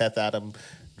name, Teth Adam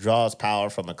draws power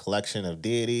from a collection of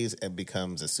deities, and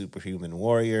becomes a superhuman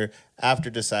warrior. After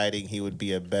deciding he would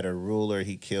be a better ruler,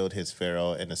 he killed his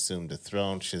pharaoh and assumed the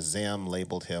throne. Shazam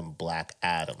labeled him Black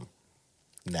Adam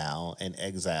now and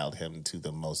exiled him to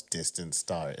the most distant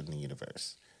star in the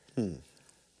universe.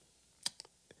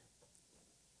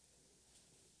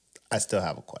 I still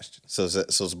have a question. So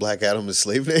is Black Adam his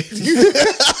slave name?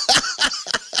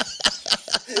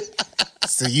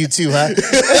 So you too, huh?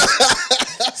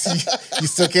 You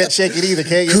still can't shake it either,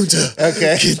 can you? Kunta.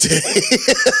 Okay. Kinte.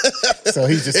 So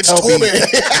he's just It's Toby.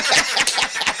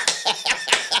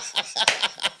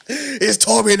 It's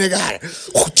Toby, nigga.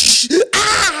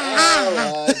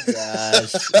 Oh my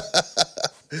gosh.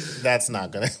 That's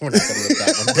not gonna. We're not gonna live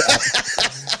that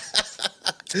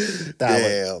one down.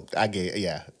 Damn. I get.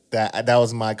 Yeah. That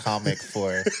was my comic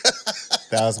for.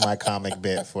 That was my comic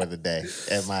bit for the day,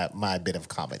 and my bit of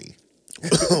comedy.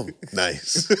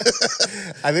 Nice.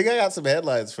 I think I got some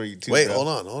headlines for you too. Wait, bro. hold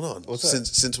on. What's up?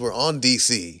 Since we're on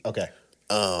DC, Okay.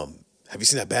 have you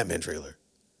seen that Batman trailer?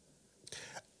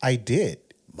 I did.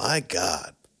 My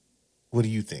God, What do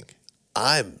you think?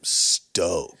 I'm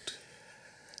stoked.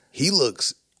 He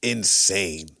looks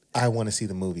insane. I want to see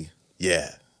the movie. Yeah,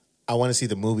 I want to see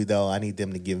the movie though. I need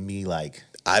them to give me like.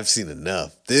 I've seen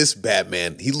enough. This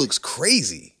Batman, he looks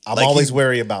crazy. I'm Like, always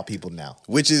wary about people now.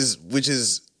 which is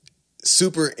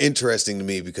super interesting to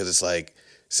me because it's like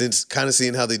since kind of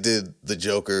seeing how they did the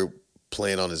Joker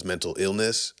playing on his mental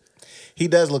illness. He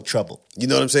does look troubled. You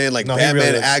know what I'm saying? Like No, he Batman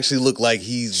really looks actually looked like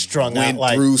he's strung out, went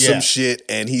like, through yeah. some shit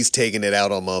and he's taking it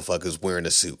out on motherfuckers wearing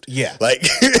a suit. Yeah. Like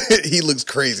he looks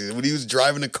crazy. When he was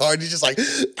driving the car, he's just like,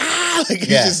 like he's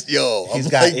Yeah. just He's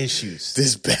I'm got like, issues.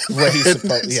 This Batman What he's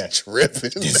supposed- is yeah.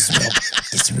 tripping. This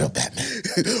is real Batman.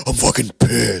 I'm fucking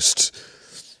pissed.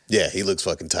 Yeah, he looks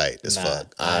fucking tight as Nah,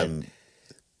 fuck. I'm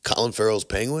Colin Farrell's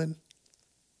Penguin.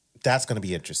 That's going to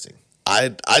be interesting.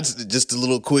 I just a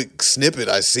little quick snippet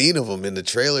I seen of him in the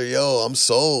trailer. Yo, I'm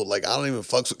sold. Like I don't even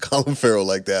fucks with Colin Farrell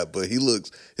like that, but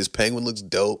his Penguin looks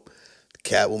dope. The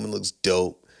Catwoman looks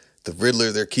dope. The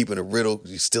Riddler, they're keeping a riddle.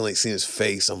 You still ain't seen his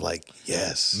face. I'm like,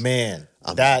 yes, Man,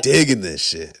 I'm digging this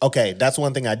shit. Okay, that's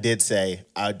one thing I did say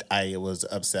I was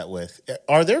upset with.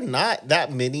 Are there not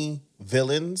that many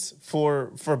villains for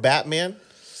Batman?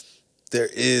 There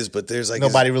is, but there's like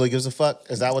Nobody really gives a fuck?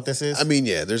 Is that what this is? I mean,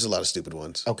 yeah, there's a lot of stupid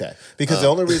ones. Okay, because the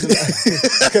only reason,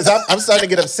 because I'm starting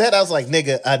to get upset. I was like,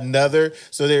 nigga, another.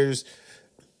 So there's,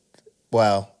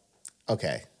 well,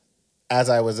 okay. As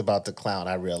I was about to clown,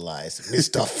 I realized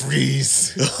Mr.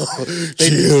 Freeze.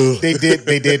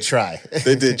 They did try.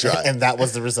 They did try. And that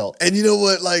was the result. And you know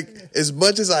what? Like, as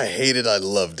much as I hate it, I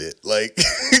loved it. Like,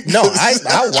 No,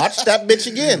 I watched that bitch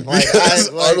again. Like,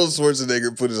 Arnold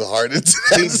Schwarzenegger put his heart into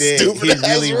that he did. stupid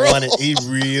He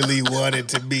really wanted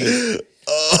to be.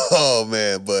 Oh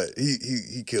man, but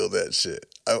he killed that shit.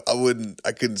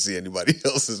 I couldn't see anybody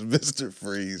else as Mr.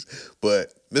 Freeze,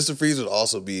 but Mr. Freeze would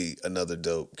also be another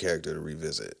dope character to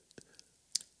revisit.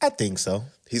 I think so.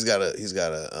 He's got a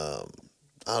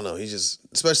I don't know, he's just,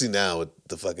 especially now with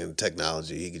the fucking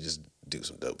technology, he could just do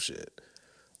some dope shit.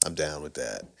 I'm down with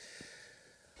that.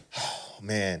 Oh,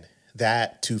 man,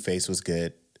 that Two-Face was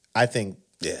good. I think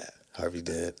Yeah, Harvey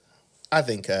Dent.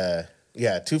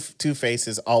 Two-Face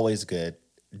is always good.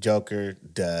 Joker,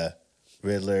 duh.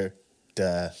 Riddler,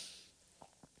 duh.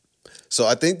 So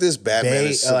I think this Batman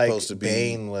is supposed to be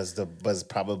Bane was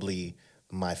probably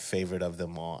my favorite of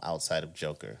them all outside of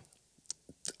Joker.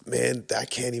 Man, I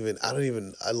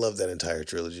love that entire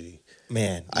trilogy.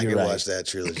 Man, I you're can right. watch that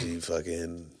trilogy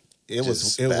fucking It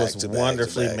was just back to back to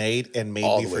wonderfully back. made and made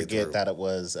All me the way forget through. that it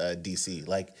was DC.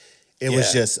 Like it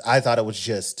was just. I thought it was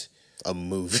just a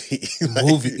movie.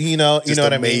 movie. You know just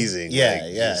what amazing. I mean? Yeah,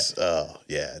 Like,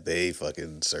 yeah. Just, they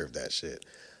fucking served that shit.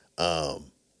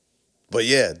 But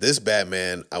yeah, this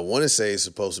Batman, I want to say is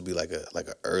supposed to be like a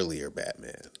earlier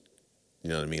Batman. You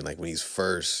know what I mean? Like when he's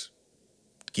first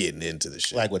getting into the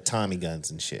shit. Like with Tommy guns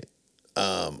and shit.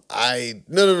 No. I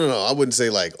wouldn't say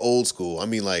like old school. I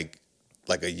mean like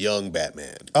a young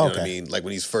Batman. You know what I mean? Like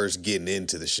when he's first getting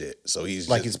into the shit. So he's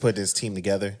He's putting his team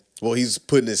together. Well, he's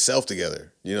putting himself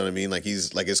together. You know what I mean? Like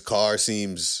he's like his car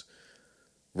seems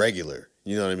regular.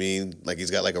 You know what I mean? Like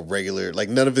he's got like a regular, like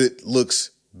none of it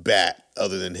looks Bat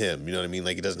other than him. You know what I mean?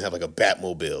 Like he doesn't have like a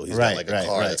Batmobile. He's got like a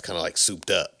car that's kind of like souped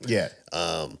up. Yeah.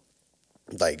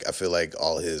 Like I feel like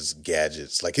all his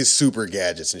gadgets, like his super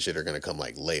gadgets and shit are gonna come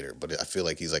like later. But I feel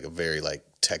like he's like a very like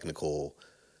technical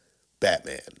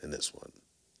Batman in this one.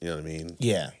 You know what I mean?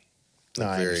 Yeah. No,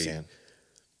 I Very understand.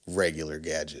 regular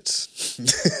gadgets.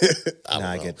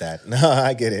 I get that. No,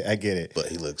 I get it. But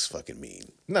he looks fucking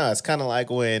mean. No, it's kind of like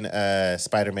when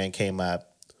Spider-Man came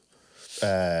up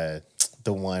the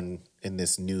one in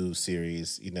this new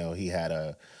series, he had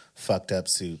a fucked up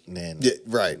suit, and then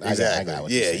right, exactly. I got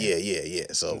what you're saying. Yeah.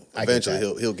 So I eventually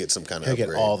get he'll get some kind of He'll upgrade.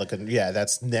 get all the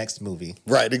that's next movie.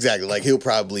 Right, exactly. Like he'll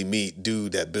probably meet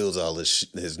dude that builds all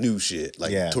his new shit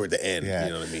toward the end. Yeah.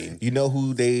 You know what I mean? You know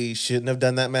who they shouldn't have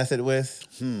done that method with?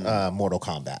 Mortal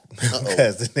Kombat,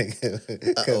 because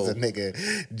the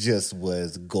nigga just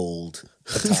was gold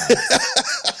batons.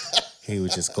 He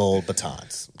was just gold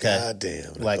batons. Okay? God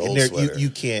damn. Like and there, you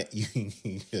can't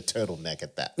a turtleneck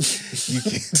at that.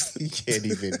 You can't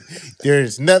even.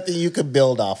 There's nothing you can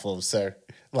build off of, sir.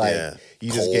 Like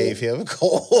you just gave him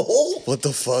Cole. What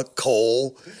the fuck,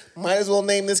 Cole? Might as well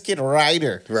name this kid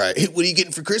Ryder. Right. What are you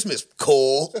getting for Christmas,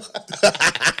 Cole?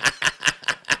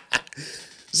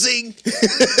 Zing.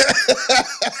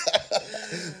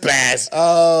 Bass.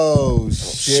 Oh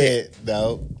shit.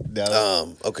 No.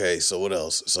 Okay, so what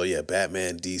else? So yeah,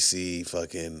 Batman, DC,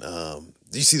 fucking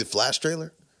did you see the Flash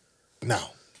trailer? No.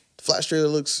 The Flash trailer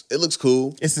looks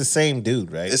cool. It's the same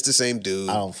dude, right? It's the same dude.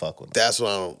 I don't fuck with him. That's what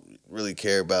I don't really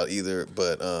care about either.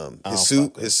 But his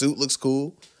suit looks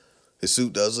cool. His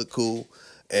suit does look cool.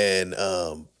 And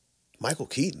Michael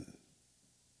Keaton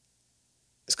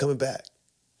is coming back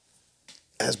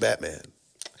as Batman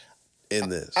in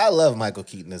this. I love Michael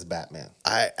Keaton as Batman.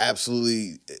 I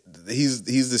absolutely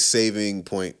he's the saving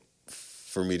point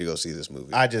for me to go see this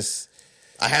movie. I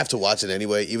have to watch it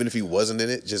anyway, even if he wasn't in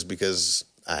it, just because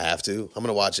I have to. I'm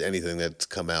gonna watch anything that's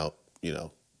come out,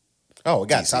 Oh, we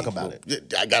gotta talk about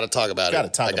it. I gotta talk about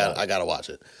it. I gotta watch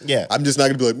it. Yeah. I'm just not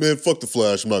gonna be like, man, fuck the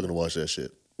Flash. I'm not gonna watch that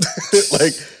shit.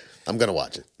 Like, I'm gonna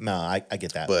watch it. No, I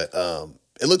get that. But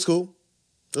it looks cool.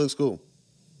 It looks cool.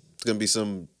 It's gonna be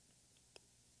some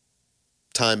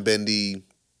time bendy,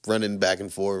 running back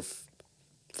and forth,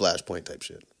 Flashpoint type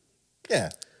shit. Yeah.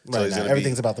 So right.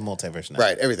 Everything's about the multiverse now.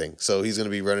 Right, everything. So he's going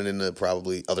to be running into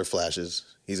probably other Flashes.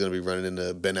 He's going to be running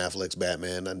into Ben Affleck's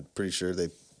Batman. I'm pretty sure they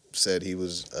said he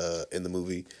was in the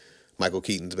movie. Michael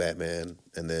Keaton's Batman.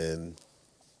 And then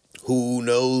who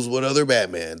knows what other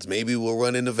Batmans. Maybe we'll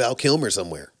run into Val Kilmer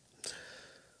somewhere.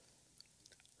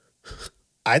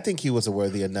 I think he was a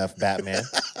worthy enough Batman.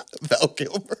 Val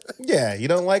Kilmer? Yeah, you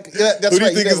don't like... Yeah, that's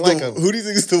right, you didn't like him. Who do you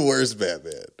think is the worst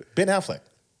Batman? Ben Affleck.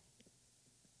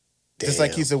 Damn. Just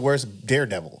like he's the worst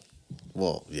Daredevil.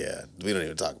 Well, yeah. We don't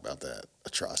even talk about that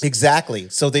atrocity. Exactly.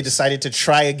 So they decided to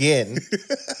try again.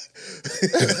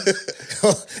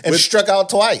 And struck out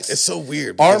twice. It's so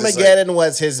weird. Armageddon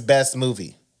was his best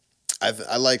movie.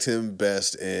 I liked him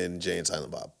best in Jay and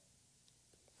Silent Bob.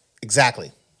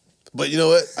 Exactly. But you know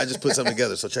what? I just put something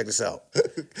together, so check this out.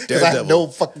 Daredevil. I have no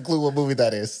fucking clue what movie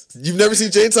that is. You've never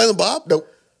seen Jay and Silent Bob?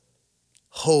 Nope.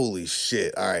 Holy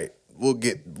shit. All right.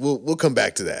 We'll come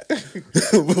back to that.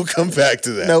 We'll come back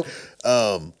to that. Nope.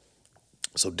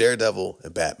 So Daredevil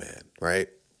and Batman, right?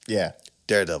 Yeah.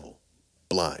 Daredevil,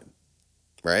 blind,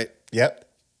 right? Yep.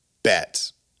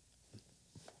 Bats,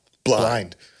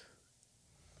 blind.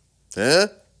 Huh?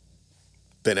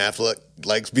 Ben Affleck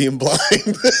likes being blind.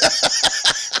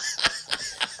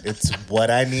 It's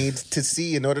what I need to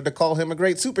see in order to call him a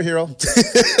great superhero.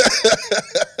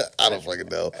 I don't fucking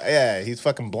know. Yeah, he's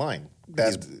fucking blind.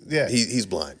 He's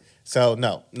blind. So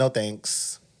no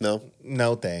thanks. No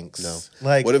thanks. No.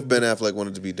 Like, what if Ben Affleck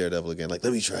wanted to be Daredevil again? Like,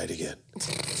 let me try it again.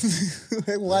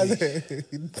 Why?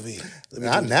 Let me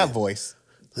not in that voice.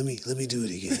 Let me do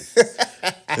it again.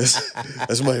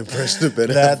 That's my impression of Ben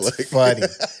Affleck. That's funny.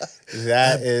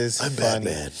 That is I'm funny.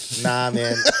 Batman. Nah,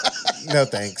 man. No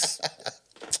thanks.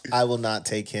 I will not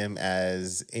take him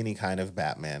as any kind of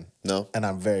Batman. No. And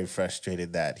I'm very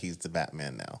frustrated that he's the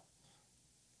Batman now.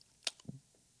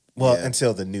 Well,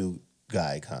 until the new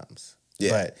guy comes.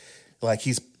 Yeah. But like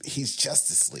he's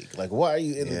Justice League. Like, why are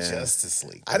you in the Justice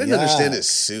League? I didn't understand his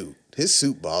suit. His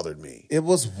suit bothered me. It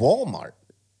was Walmart.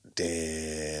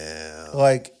 Damn.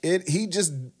 Like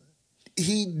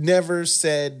he never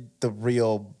said the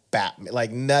real Batman.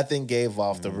 Like nothing gave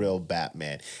off the real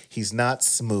Batman. He's not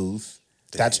smooth.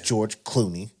 Damn. That's George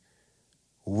Clooney.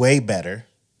 Way better.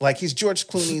 Like he's George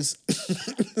Clooney's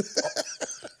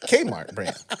Kmart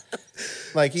brand.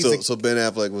 Like he's so Ben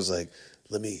Affleck was like,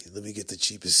 let me get the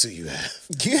cheapest suit you have.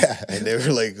 Yeah. And they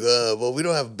were like, well, we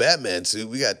don't have a Batman suit.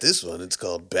 We got this one. It's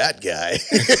called Bat Guy.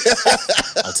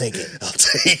 I'll take it. I'll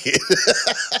take it.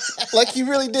 Like he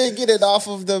really did get it off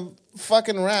of the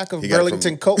fucking rack of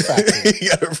Burlington Coat Factory. He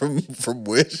got it from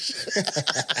Wish.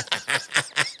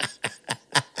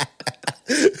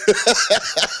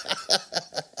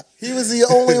 He was the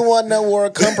only one that wore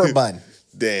a cummerbund.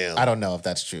 Damn. I don't know if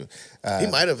that's true. He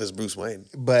might have as Bruce Wayne.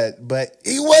 But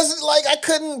he wasn't like, I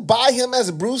couldn't buy him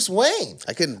as Bruce Wayne.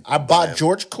 I bought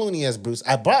George Clooney as Bruce.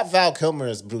 I bought Val Kilmer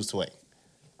as Bruce Wayne.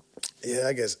 Yeah,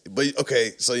 I guess. But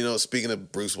okay, so speaking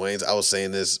of Bruce Waynes, I was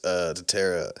saying this to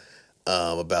Tara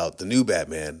about the new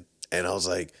Batman, and I was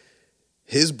like,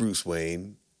 his Bruce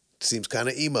Wayne seems kind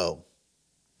of emo.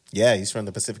 Yeah, he's from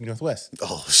the Pacific Northwest.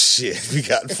 Oh shit, we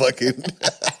got fucking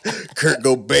Kurt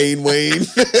Cobain Wayne.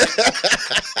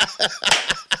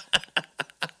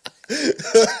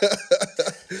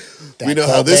 We know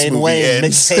how this movie Wayne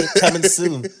ends. Mixtape coming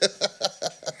soon.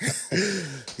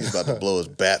 He's about to blow his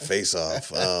bat face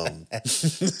off. I'm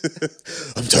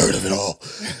tired of it all.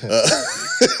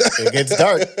 It gets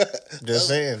dark. Just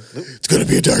saying. It's gonna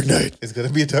be a dark night. It's gonna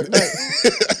be a dark night.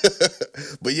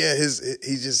 But yeah,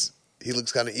 he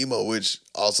looks kind of emo, which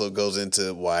also goes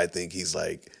into why I think he's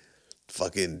like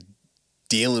fucking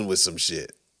dealing with some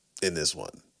shit in this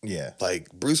one. Yeah.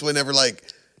 Like Bruce Wayne never like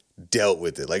dealt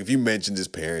with it. Like if you mentioned his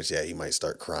parents, yeah, he might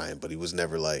start crying, but he was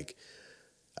never like,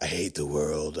 I hate the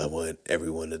world. I want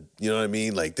everyone to, you know what I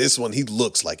mean? Like this one, he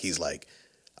looks like he's like,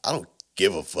 I don't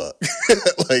give a fuck.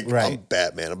 Like right. I'm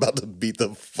Batman. I'm about to beat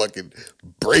the fucking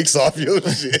brakes off your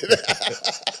shit.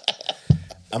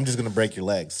 I'm just gonna break your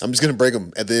legs. I'm just gonna break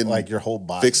them and then like your whole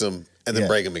body, fix them and then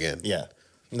break them again. Yeah.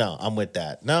 No, I'm with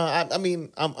that. No, I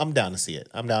mean, I'm down to see it.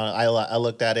 I'm down. I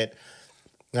looked at it.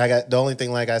 I got the only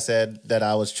thing, like I said, that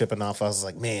I was tripping off. I was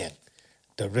like, man,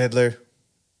 the Riddler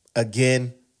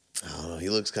again. I don't know. He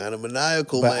looks kind of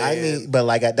maniacal, But man. I mean,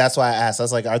 that's why I asked. I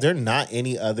was like, are there not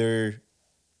any other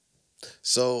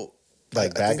so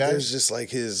like I bad think guys? there's just like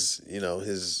his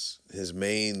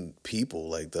main people,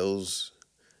 like those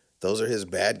are his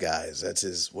bad guys. That's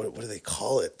his what do they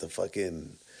call it? The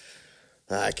fucking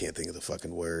I can't think of the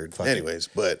fucking word. Anyways,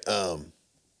 but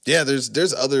yeah,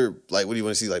 there's other like what do you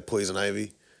want to see, like Poison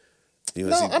Ivy?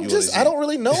 I don't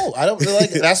really know. I don't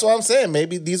like that's what I'm saying.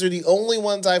 Maybe these are the only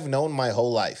ones I've known my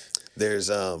whole life. They're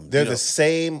the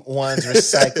same ones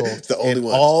recycled the only in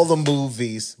ones. all the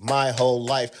movies my whole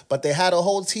life, but they had a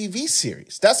whole TV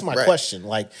series. That's my question.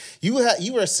 Like you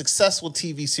were a successful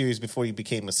TV series before you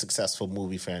became a successful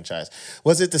movie franchise.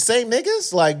 Was it the same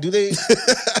niggas? Like, do they?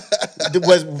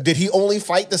 Did he only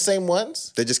fight the same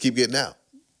ones? They just keep getting out.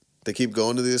 They keep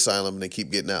going to the asylum and they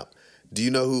keep getting out. Do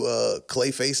you know who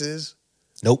Clayface is?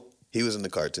 Nope. He was in the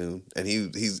cartoon, and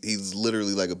he's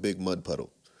literally like a big mud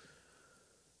puddle.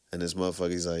 And this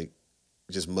motherfucker's like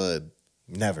just mud.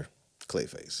 Never.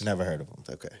 Clayface. Never heard of him.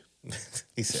 Okay.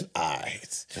 He said, all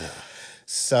right.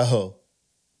 So,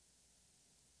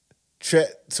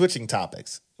 switching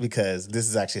topics, because this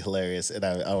is actually hilarious, and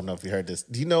I don't know if you heard this.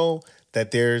 Do you know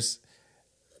that there's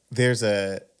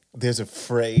a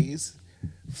phrase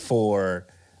for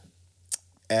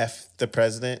F the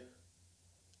president?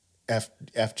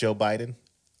 F Joe Biden?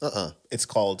 It's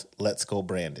called Let's Go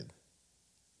Brandon.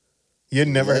 You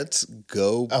never Let's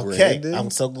go, okay. Brandon. I'm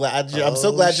so glad you're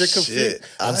confused. Shit.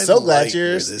 I'm so glad like you're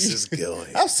where this is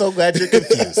going. I'm so glad you're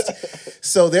confused.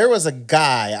 So there was a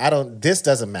guy, this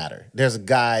doesn't matter. There's a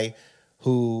guy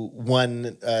who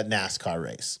won a NASCAR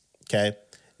race. Okay.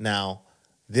 Now,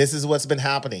 this is what's been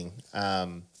happening.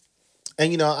 And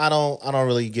I don't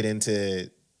really get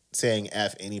into saying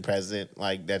F any president.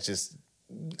 Like that's just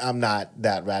I'm not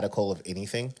that radical of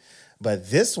anything.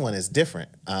 But this one is different.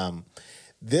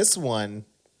 This one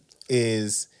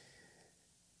is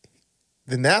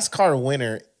the NASCAR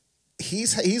winner.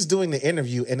 He's doing the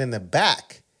interview, and in the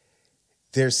back,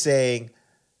 they're saying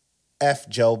F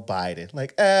Joe Biden.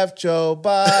 Like, F Joe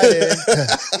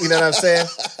Biden. You know what I'm saying?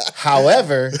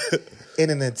 However, in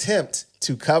an attempt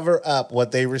to cover up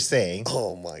what they were saying.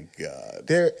 Oh, my God.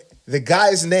 The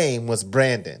guy's name was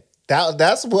Brandon.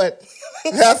 That's what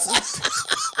the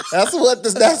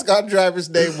NASCAR driver's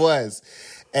name was.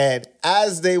 And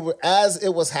as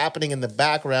it was happening in the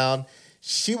background,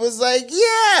 she was like,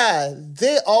 yeah,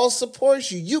 they all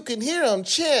support you. You can hear them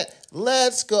chant,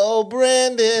 let's go,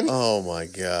 Brandon. Oh, my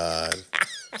God.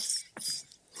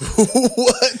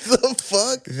 What the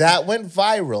fuck? That went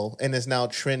viral and is now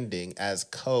trending as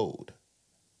code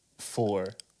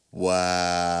for...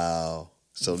 Wow.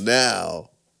 So now,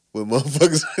 when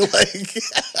motherfuckers are like,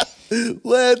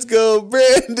 let's go,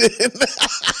 Brandon.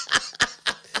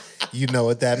 You know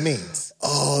what that means.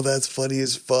 Oh, that's funny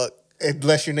as fuck.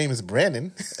 Unless your name is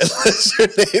Brandon. Unless your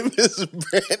name is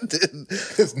Brandon.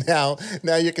 Because now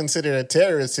you're considered a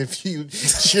terrorist if you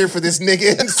cheer for this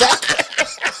nigga in soccer.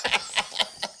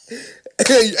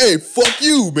 Hey, fuck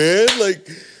you, man. Like,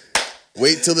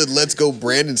 wait till the Let's Go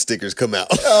Brandon stickers come out.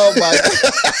 Oh, my God.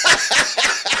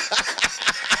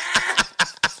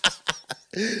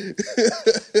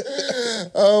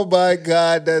 Oh my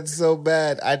God, that's so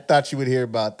bad. I thought you would hear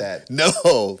about that.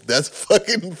 No, that's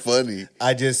fucking funny.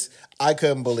 I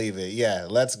couldn't believe it. Yeah,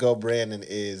 Let's Go Brandon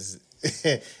is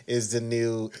the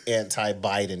new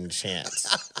anti-Biden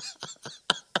chance.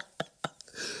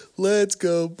 Let's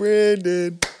go,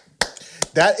 Brandon.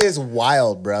 That is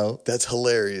wild, bro. That's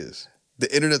hilarious.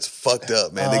 The internet's fucked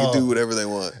up, man. They can do whatever they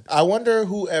want. I wonder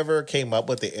whoever came up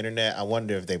with the internet, I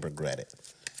wonder if they regret it.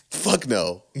 Fuck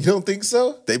no. You don't think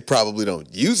so? They probably don't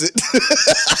use it.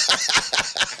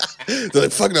 They're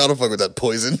like, fuck no, I don't fuck with that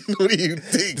poison. What do you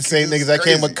think? The same niggas that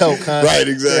came with Coke, huh? Right,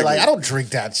 exactly. They're like, I don't drink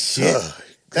that shit.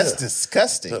 That's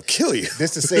disgusting. I'll kill you.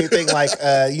 This the same thing like,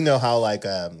 you know how like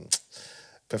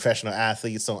professional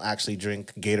athletes don't actually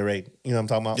drink Gatorade. You know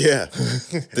what I'm talking about? Yeah.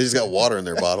 They just got water in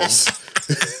their bottles.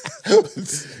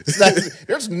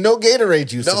 There's no Gatorade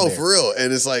juice in No, there. for real.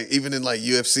 And it's like, even in like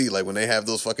UFC, like when they have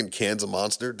those fucking cans of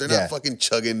Monster, they're not fucking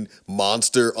chugging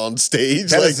Monster on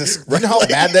stage. That like, is just, you know how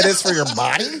bad that is for your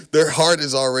body? Their heart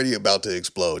is already about to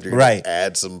explode. You're Right. gonna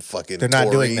add some fucking They're not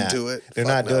doing taurine that. to it. They're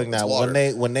Fuck not no, doing it's that.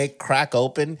 water. When they crack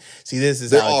open, see, this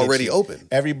is They're how it gets already you. open.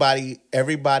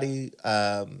 Everybody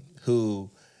who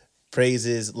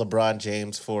praises LeBron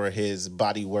James for his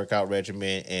body workout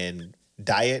regimen and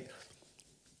diet,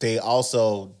 they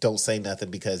also don't say nothing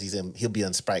because he'll be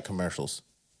on Sprite commercials.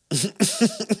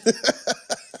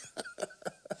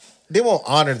 They won't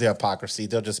honor their hypocrisy.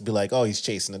 They'll just be like, "Oh, he's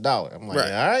chasing a dollar." I'm like,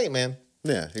 Right. "All right, man.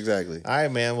 Yeah, exactly. All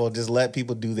right, man. Well, just let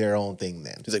people do their own thing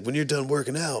then." He's like, when you're done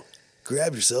working out,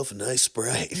 grab yourself a nice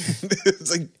Sprite.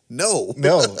 It's like, no.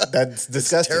 No, that's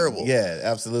disgusting. terrible. Yeah,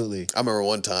 absolutely. I remember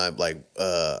one time, like,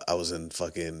 I was in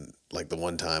fucking, like, the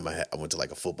one time I went to,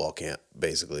 like, a football camp,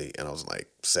 basically, and I was in, like,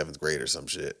 7th grade or some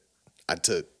shit. I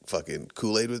took fucking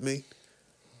Kool-Aid with me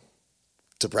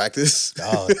to practice.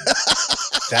 Oh,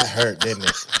 that hurt, didn't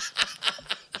it?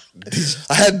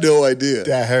 I had no idea.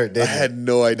 That hurt, didn't I it? had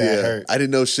no idea. That hurt. I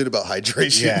didn't know shit about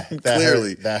hydration. Yeah, that clearly.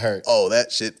 hurt. That hurt. Oh, that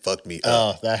shit fucked me up.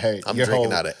 Oh, that hurt. I'm Your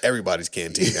drinking whole- out of everybody's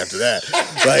canteen after that.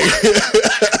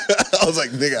 Like, I was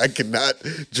like, nigga, I cannot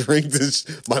drink this.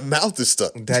 My mouth is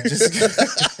stuck. That just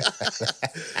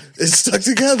It's stuck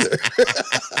together.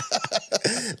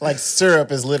 like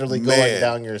syrup is literally going Man,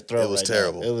 down your throat. it was right now.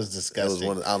 terrible. It was That disgusting.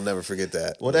 was I'll never forget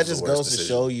that. Well, It that was the just worst goes to decision.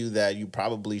 show you that you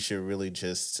probably should really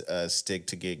just stick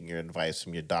to getting your advice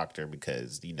from your doctor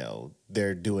because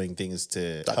they're doing things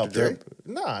to Dr. help Dre? their.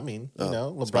 No, I mean It's my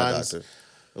LeBron's. doctor.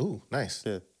 Ooh, nice.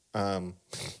 Yeah.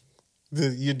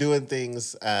 You're doing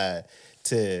things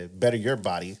to better your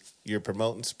body. You're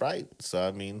promoting Sprite, so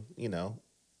I mean,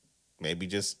 maybe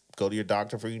just go to your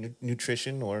doctor for your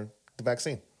nutrition or the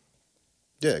vaccine.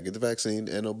 Yeah, get the vaccine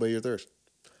and obey your thirst.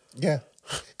 Yeah,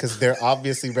 because they're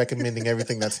obviously recommending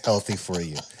everything that's healthy for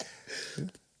you.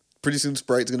 Pretty soon,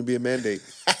 Sprite's going to be a mandate.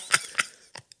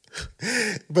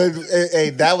 But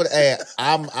hey, that would. Hey,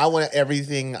 I want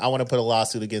everything. I want to put a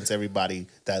lawsuit against everybody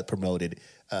that promoted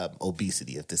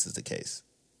obesity if this is the case.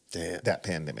 Damn. That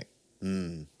pandemic.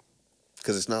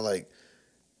 Because it's not like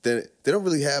they don't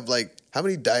really have like how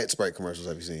many Diet Sprite commercials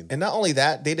have you seen? And not only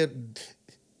that,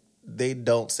 they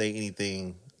don't say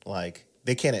anything like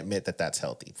they can't admit that that's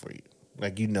healthy for you.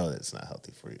 Like that it's not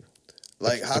healthy for you.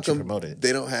 Like how but you come promote it.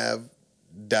 they don't have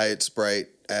Diet Sprite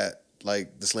at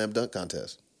like the slam dunk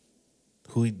contest?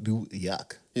 Who do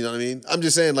yuck You know what I mean? I'm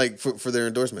just saying like for their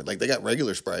endorsement, like they got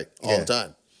regular Sprite all the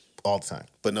time, all the time.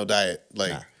 but no diet.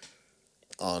 Like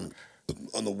on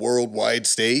the worldwide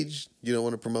stage, you don't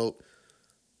want to promote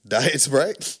Diet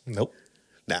Sprite? Nope.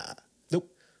 Nah. Nope.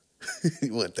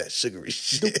 You want that sugary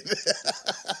shit.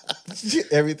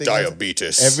 Everything.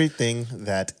 Diabetes. Everything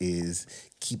that is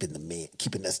keeping us down.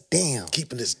 Keeping us down.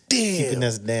 Keeping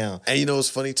us down. And you know what's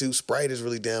funny too? Sprite is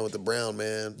really down with the brown,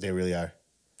 man. They really are.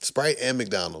 Sprite and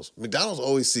McDonald's. McDonald's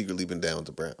always secretly been down with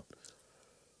the brown.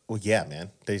 Well, yeah,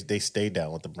 man. They stay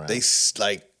down with the brown.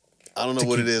 Like, I don't know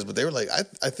what it is, but they were like,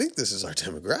 I think this is our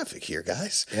demographic here,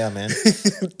 guys. Yeah, man.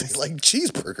 They like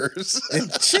cheeseburgers.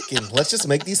 And chicken. Let's just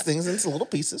make these things into little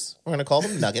pieces. We're gonna call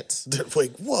them nuggets. They're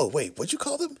like, whoa, wait, what'd you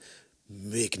call them?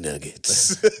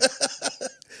 McNuggets.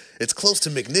 It's close to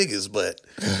McNiggas, but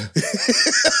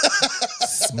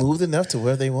Smooth enough to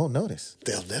where they won't notice.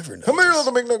 they'll never know. Come here,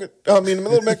 little McNugget. I mean,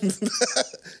 little Mc.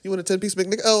 You want a 10-piece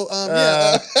McNugget? Oh,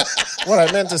 yeah. What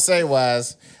I meant to say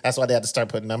was that's why they had to start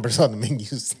putting numbers on the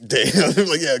menus. Damn.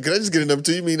 Like, yeah, could I just get a number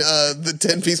 2? You mean the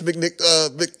 10-piece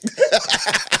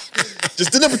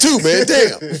just the number 2, man.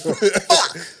 Damn.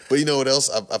 Fuck. But you know what else?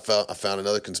 I found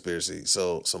another conspiracy.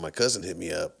 So my cousin hit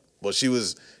me up. Well, she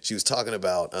was talking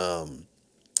about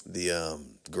the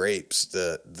grapes,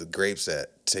 the grapes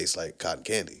that taste like cotton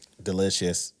candy.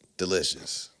 Delicious.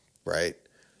 Delicious, right?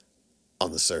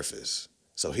 on the surface.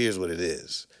 So here's what it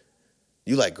is.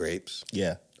 You like grapes.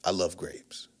 Yeah. I love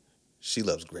grapes. She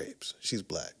loves grapes. She's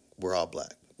black. We're all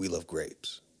black. We love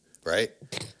grapes. Right?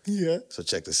 Yeah. So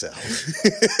check this out.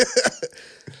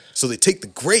 So they take the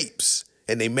grapes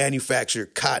and they manufacture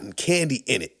cotton candy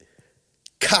in it.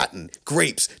 Cotton,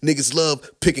 grapes. Niggas love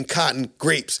picking cotton,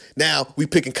 grapes. Now we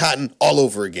picking cotton all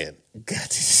over again.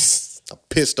 I'm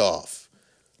pissed off.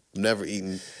 I'm never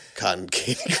eating cotton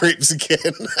candy grapes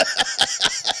again.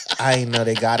 I ain't know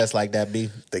they got us like that, B.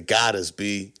 They got us,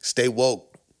 B. Stay woke.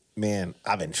 Man,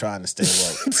 I've been trying to stay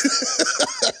woke.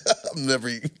 I'm never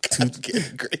eating cotton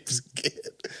candy grapes again.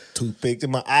 Toothpick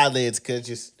in my eyelids, cause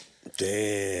just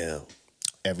Damn.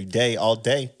 every day, all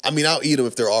day. I mean, I'll eat them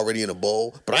if they're already in a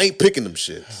bowl, but I ain't picking them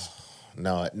shits.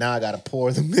 No, now I gotta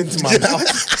pour them into my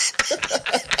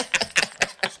mouth.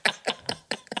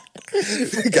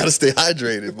 Gotta stay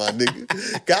hydrated, my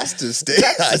nigga. Got to stay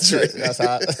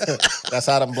hydrated. That's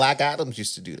how them Black Adams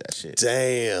used to do that shit.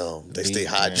 Damn. They stay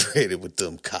Man. hydrated with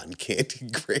them cotton candy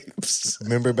grapes.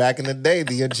 Remember back in the day,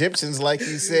 the Egyptians, like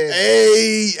you said,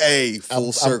 Hey, full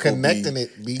I'm circle. connecting B.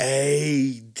 it, B.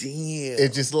 Hey, damn.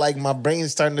 It's just like my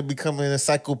brain's starting to become an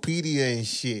encyclopedia and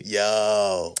shit.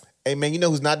 Yo. Hey man, you know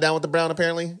who's not down with the Brown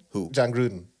apparently? Who? John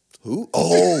Gruden. Who?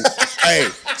 Oh, hey.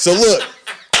 So look,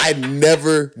 I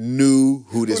never knew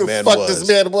who this man fuck was. this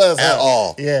man was at huh?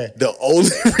 all. Yeah. The only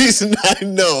reason I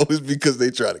know is because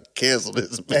they try to cancel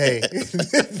this man.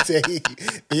 Hey,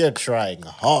 they're trying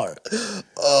hard.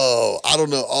 Oh, I don't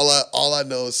know. All I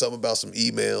know is something about some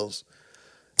emails.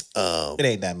 It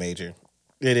ain't that major.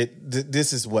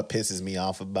 This is what pisses me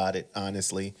off about it,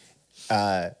 honestly.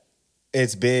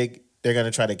 It's big. They're going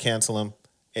to try to cancel him.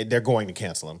 They're going to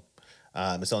cancel him.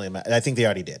 It's only a matter. I think they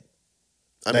already did.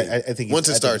 I mean, I think once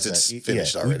it starts, it's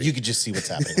finished already. You could just see what's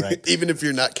happening, right? Even if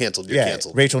you're not canceled, you're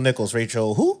canceled. Rachel Nichols.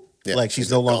 Rachel who? Yeah, like she's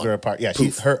no longer gone. a part. Yeah, Poof.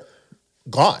 she's her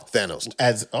gone. Thanos.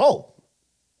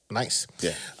 Nice.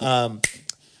 Yeah.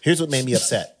 Here's what made me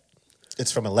upset.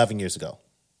 It's from 11 years ago.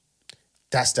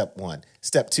 That's step one.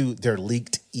 Step two, they're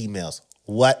leaked emails.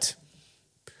 What?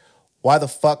 Why the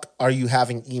fuck are you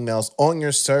having emails on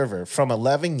your server from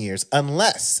 11 years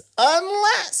unless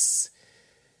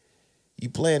you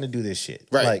plan to do this shit?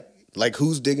 Right. Like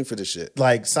who's digging for this shit?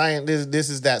 Like this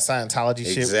is that Scientology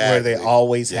shit Exactly. where they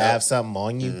always Yep. have something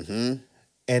on you.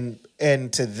 Mm-hmm.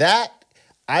 And to that,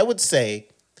 I would say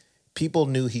people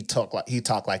knew he talked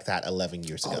like that 11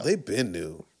 years ago. Oh, they been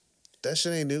new. That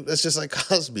shit ain't new. That's just like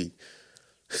Cosby.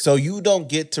 So you don't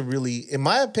get to really, in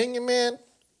my opinion, man,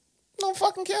 don't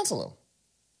fucking cancel him.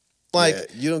 Like Yeah,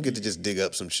 you don't get to just dig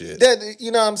up some shit. that,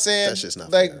 you know what I'm saying? That shit's not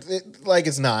like fair. like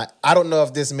it's not. I don't know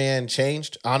if this man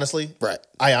changed, honestly. Right.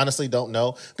 I honestly don't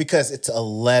know because it's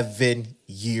 11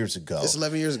 years ago. It's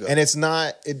 11 years ago. And it's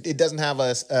not. It doesn't have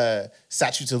a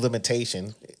statute of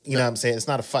limitation. You know what I'm saying? It's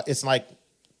not it's like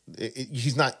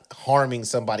he's not harming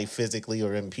somebody physically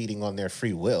or impeding on their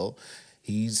free will.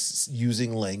 He's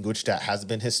using language that has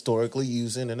been historically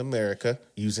used in America.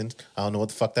 I don't know what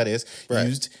the fuck that is. Right.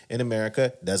 Used in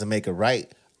America doesn't make it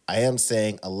right. I am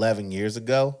saying 11 years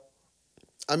ago,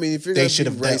 I mean, if you're they gonna should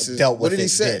be have racist, dealt with what did he it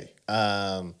say?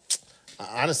 then.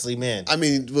 Honestly, man, I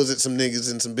mean, was it some niggas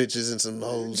and some bitches and some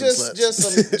hoes just and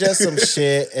sluts? just some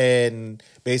shit, and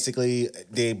basically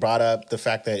they brought up the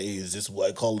fact that is this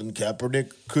why Colin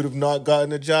Kaepernick could have not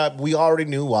gotten a job. We already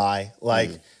knew why.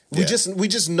 Like we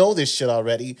just know this shit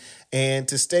already, and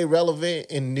to stay relevant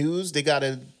in news, they got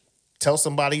to tell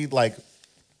somebody like.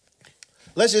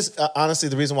 Let's just honestly,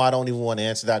 the reason why I don't even want to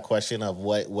answer that question of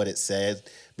what it says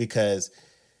because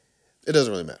It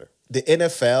doesn't really matter. the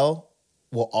NFL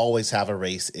will always have a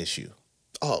race issue.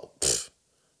 Oh, pfft.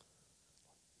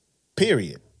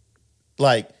 Period.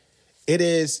 Like it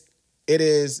is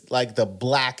like the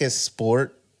blackest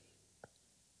sport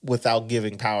without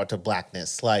giving power to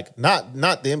blackness. Like not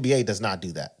the NBA does not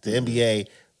do that. The NBA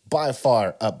by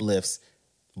far uplifts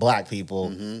black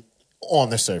people on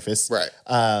the surface. Right.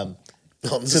 On the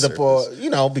To the surface.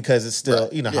 point, because it's still,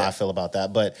 Right. how Yeah. I feel about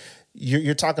that. But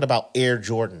you're talking about Air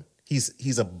Jordan.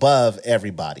 He's above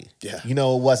everybody. Yeah. It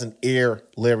wasn't Air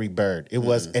Larry Bird. It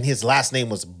was, and his last name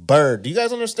was Bird. Do you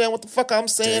guys understand what the fuck I'm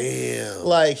saying? Damn.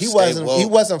 Like he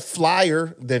wasn't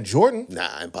flyer than Jordan.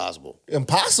 Nah, impossible.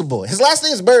 Impossible. His last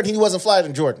name is Bird. He wasn't flyer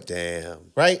than Jordan.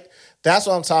 Damn. Right? That's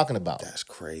what I'm talking about. That's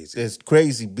crazy. It's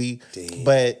crazy, B. Damn.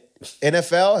 But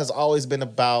NFL has always been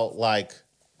about like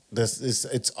this.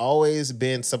 It's always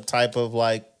been some type of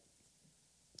like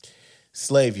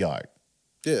slave yard.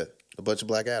 Yeah. A bunch of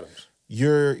Black Adams.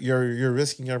 You're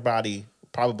risking your body,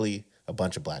 probably a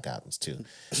bunch of Black Adams too.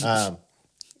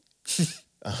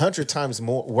 100 times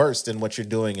more worse than what you're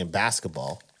doing in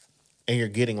basketball. and you're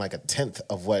getting like a tenth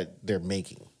of what they're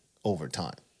making over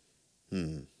time.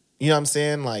 You know what I'm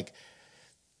saying? Like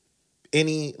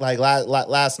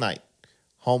last night,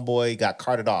 homeboy got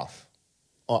carted off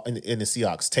in the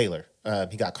Seahawks. Taylor,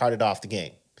 he got carted off the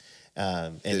game,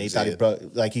 and they thought he broke.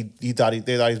 Like they thought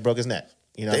he broke his neck.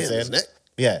 You know what I'm saying? His neck?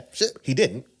 Yeah, Shit. He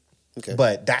didn't. Okay,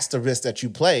 but that's the risk that you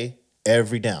play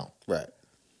every down. Right.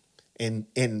 And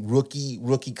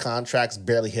rookie contracts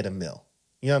barely hit $1 million.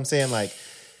 You know what I'm saying?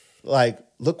 Like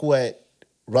look what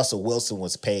Russell Wilson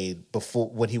was paid before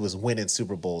when he was winning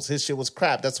Super Bowls. His shit was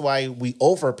crap. That's why we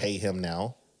overpay him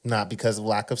now. Not because of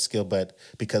lack of skill, but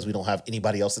because we don't have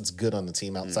anybody else that's good on the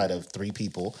team outside of 3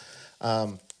 people.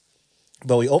 But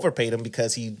we overpaid him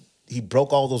because he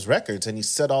broke all those records and he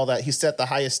set the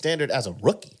highest standard as a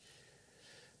rookie.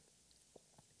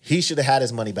 He should have had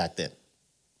his money back then.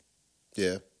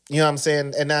 Yeah. You know what I'm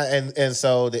saying? And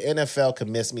so the NFL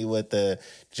can miss me with the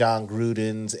John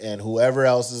Grudens and whoever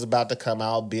else is about to come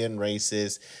out being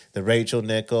racist, the Rachel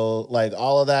Nichols, like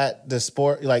all of that, the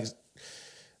sport, like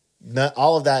not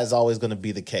all of that is always going to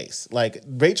be the case. Like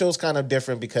Rachel's kind of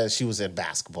different because she was in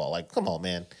basketball. Like, come on,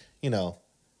 man. You know,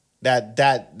 that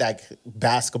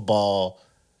basketball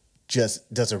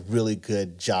just does a really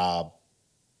good job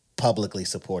publicly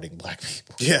supporting black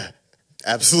people. Yeah.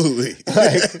 Absolutely.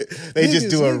 Like, they just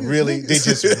do a really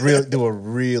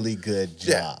good job.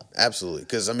 Yeah, absolutely.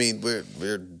 Because I mean,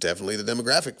 we're definitely the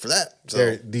demographic for that.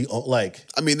 So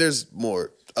I mean, there's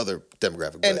more other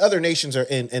demographic, and other nations are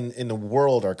in the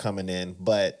world are coming in,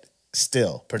 but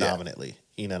still predominantly.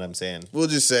 You know what I'm saying? We'll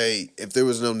just say if there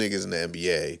was no niggas in the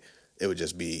NBA, it would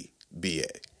just be BA.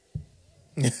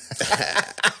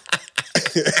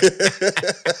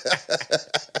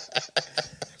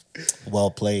 Well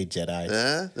played, Jedi.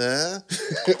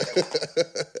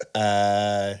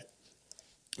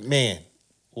 Man,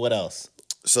 what else?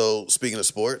 So, speaking of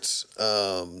sports,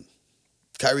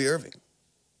 Kyrie Irving.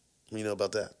 You know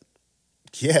about that?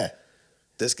 Yeah.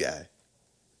 This guy.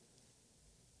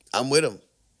 I'm with him.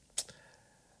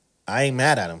 I ain't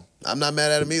mad at him. I'm not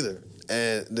mad at him either.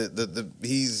 And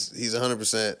he's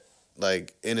 100%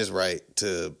 like in his right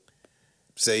to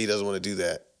say he doesn't want to do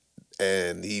that.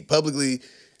 And he publicly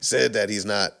said that he's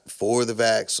not for the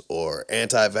vax or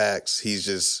anti-vax. He's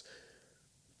just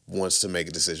wants to make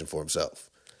a decision for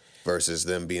himself versus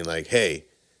them being like, hey,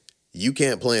 you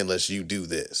can't play unless you do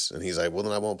this. And he's like, well,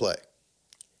 then I won't play.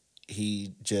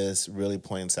 He just really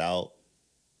points out,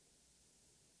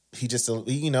 he's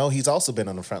also been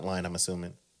on the front line, I'm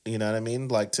assuming. You know what I mean?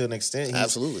 Like, to an extent.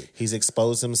 Absolutely. He's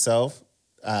exposed himself.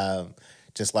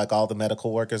 Just like all the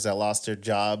medical workers that lost their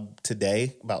job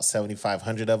today, about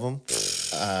 7,500 of them,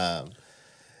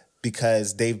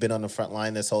 because they've been on the front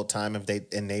line this whole time, and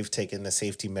they've taken the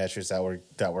safety measures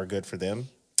that were good for them,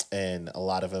 and a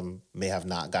lot of them may have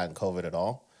not gotten COVID at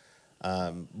all,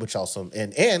 which also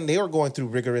and they were going through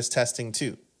rigorous testing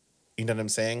too. You know what I'm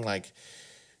saying? Like,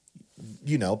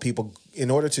 you know, people, in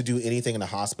order to do anything in a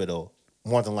hospital,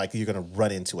 more than likely you're going to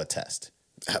run into a test.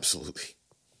 Absolutely.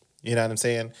 You know what I'm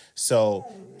saying? So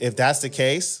if that's the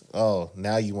case,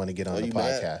 now you want to get on the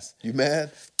podcast. You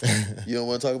mad? You don't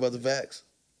want to talk about the vax?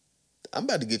 I'm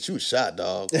about to get you a shot,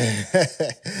 dog.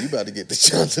 You about to get the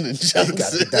Johnson &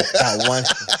 Johnson.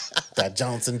 That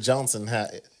Johnson,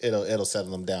 it'll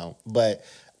settle them down. But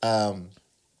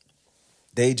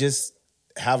they just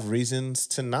have reasons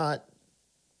to not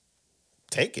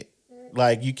take it.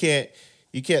 Like, you can't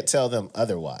tell them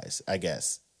otherwise, I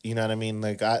guess. You know what I mean?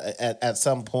 Like, at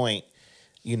some point,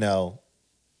 you know,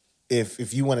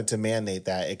 if you wanted to mandate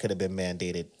that, it could have been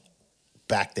mandated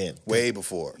back then. Way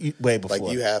before. Like,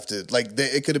 you have to, like,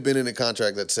 it could have been in a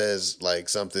contract that says, like,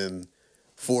 something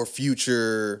for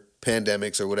future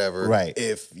pandemics or whatever. Right.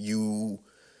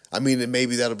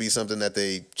 Maybe that'll be something that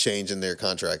they change in their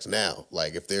contracts now.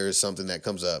 Like, if there is something that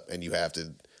comes up and you have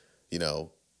to, you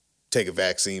know, take a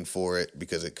vaccine for it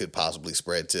because it could possibly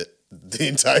spread to the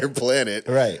entire planet,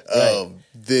 right?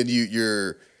 Then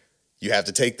you have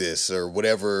to take this or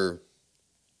whatever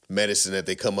medicine that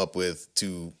they come up with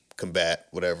to combat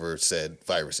whatever said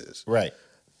virus is. Right.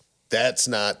 That's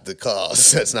not the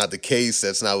cause. That's not the case.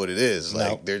 That's not what it is.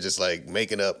 Like, nope. They're just like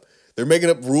making up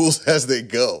rules as they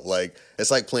go. Like, it's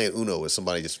like playing Uno with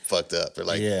somebody just fucked up. They're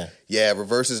like, yeah,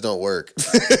 reverses don't work.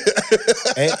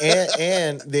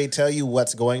 and they tell you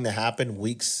what's going to happen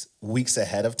weeks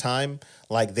ahead of time.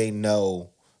 Like, they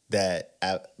know that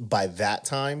by that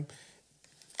time,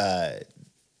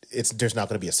 there's not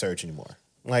going to be a surge anymore.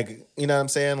 Like, you know what I'm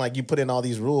saying? Like, you put in all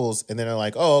these rules, and then they're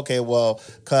like, oh, okay, well,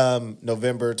 come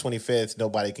November 25th,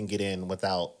 nobody can get in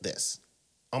without this.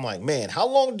 I'm like, man, how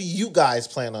long do you guys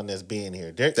plan on this being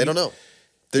here? They don't know.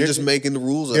 They're just making the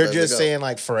rules up. They're just saying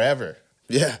like forever.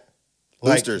 Yeah.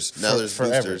 Like, Boosters. Now there's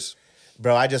forever. boosters.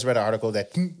 Bro, I just read an article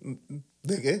that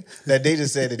they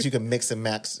just said that you can mix and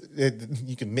match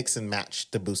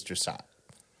the booster shot.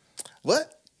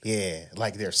 What? Yeah,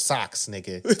 like their socks,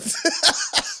 nigga.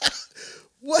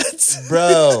 What?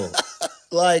 Bro.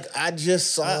 Like I'm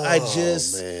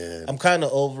kind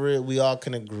of over it. We all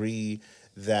can agree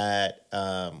that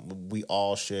we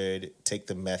all should take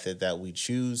the method that we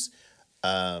choose.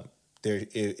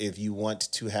 If you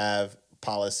want to have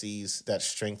policies that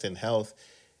strengthen health,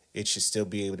 it still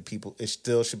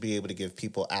should be able to give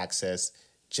people access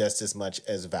just as much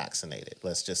as vaccinated.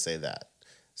 Let's just say that.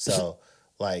 So,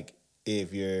 like,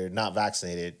 if you're not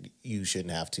vaccinated, you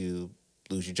shouldn't have to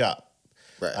lose your job.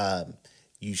 Right.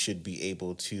 You should be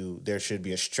able to. There should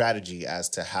be a strategy as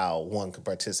to how one can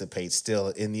participate still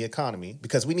in the economy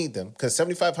because we need them. Because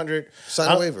 7,500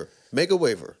 sign a waiver, make a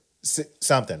waiver,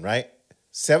 something, right?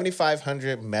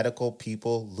 7,500 medical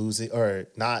people losing or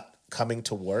not coming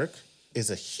to work is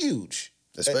a huge.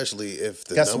 Especially if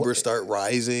the numbers start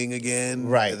rising again,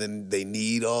 right? And then they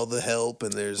need all the help,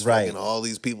 and there's fucking all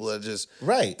these people that just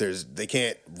they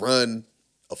can't run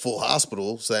a full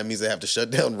hospital, so that means they have to shut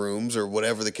down rooms or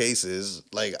whatever the case is.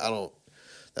 Like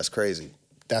that's crazy.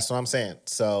 That's what I'm saying.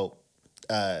 So,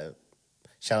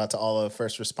 shout out to all the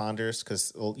first responders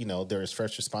because there's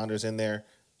first responders in there.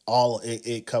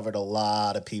 It covered a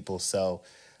lot of people. So,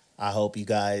 I hope you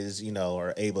guys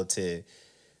are able to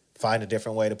find a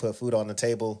different way to put food on the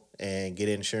table and get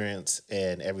insurance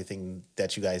and everything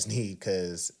that you guys need.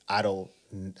 Because I don't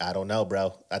know,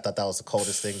 bro. I thought that was the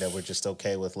coldest thing that we're just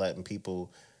okay with letting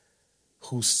people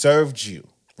who served you.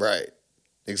 Right.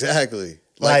 Exactly.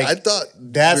 Like I thought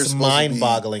that's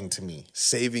mind-boggling to me.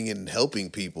 Saving and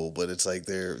helping people, but it's like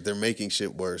they're making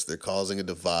shit worse. They're causing a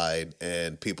divide,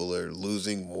 and people are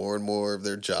losing more and more of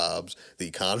their jobs. The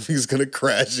economy is going to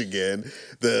crash again.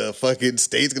 The fucking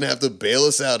state's going to have to bail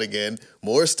us out again.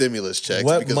 More stimulus checks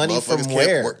because money motherfuckers from where?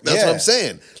 can't work. That's what I'm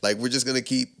saying. Like we're just going to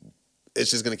keep. It's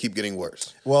just going to keep getting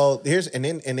worse. Well,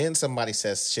 then somebody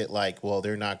says shit like, well,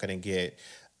 they're not going to get.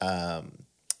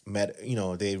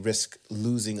 They risk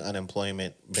losing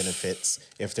unemployment benefits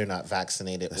if they're not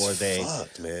vaccinated, or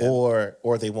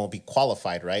they won't be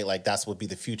qualified, right? Like that's would be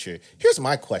the future. Here's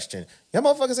my question: y'all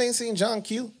motherfuckers ain't seen John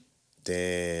Q?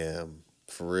 Damn,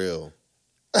 for real.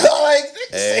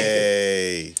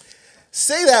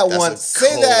 Say that one.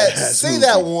 Say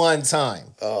that one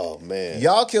time. Oh man,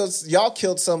 y'all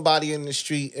killed somebody in the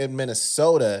street in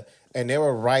Minnesota, and there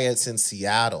were riots in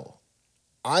Seattle.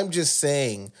 I'm just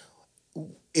saying.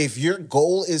 If your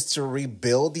goal is to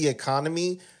rebuild the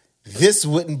economy, this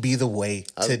wouldn't be the way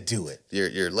to do it.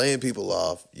 You're laying people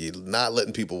off. You're not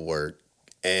letting people work.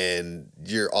 And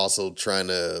you're also trying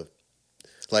to...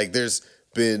 Like, there's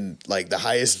been, like, the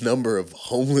highest number of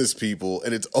homeless people,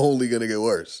 and it's only going to get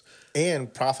worse. And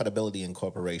profitability in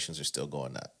corporations are still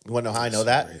going up. You want to know how I know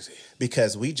that? Crazy.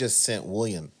 Because we just sent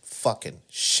William fucking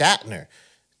Shatner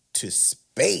to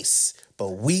space, but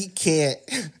we can't...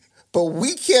 But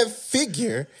we can't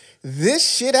figure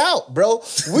this shit out, bro.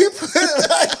 We put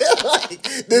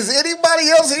does anybody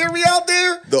else hear me out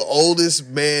there? The oldest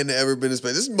man to ever been in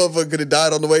space. This motherfucker could have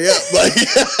died on the way up. Like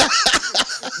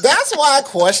that's why I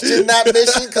questioned that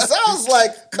mission because I was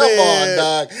like, "Come on,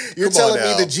 dog! You're telling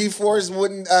me the G-force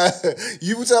wouldn't?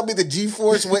 You would tell me the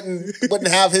G-force wouldn't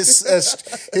have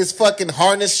his fucking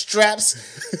harness straps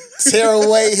tear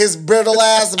away his brittle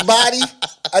ass body?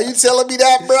 Are you telling me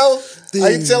that, bro? Are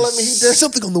you telling me there's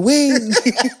something on the wing?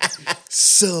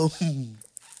 Something.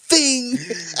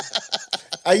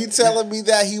 Are you telling me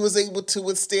that he was able to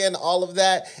withstand all of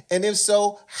that? And if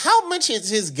so, how much is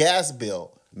his gas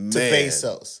bill to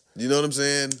Bezos? You know what I'm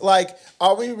saying? Like,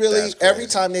 are we really, every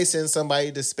time they send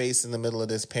somebody to space in the middle of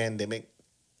this pandemic,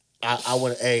 I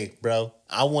want to, hey, bro,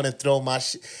 I want to throw my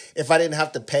shit. If I didn't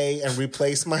have to pay and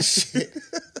replace my shit,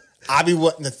 I be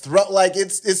wanting to throw, like,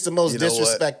 it's the most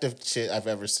disrespectful shit I've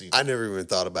ever seen. I never even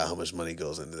thought about how much money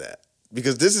goes into that.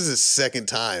 Because this is his second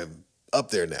time up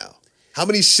there now. How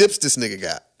many ships this nigga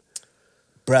got?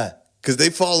 Bruh. Because they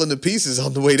fall into pieces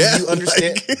on the way down. Do you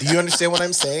understand? Do you understand what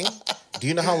I'm saying? Do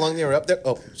you know how long they were up there?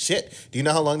 Oh, shit. Do you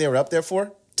know how long they were up there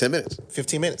for? 10 minutes.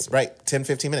 15 minutes. Right. 10,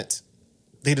 15 minutes.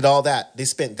 They did all that. They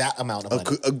spent that amount of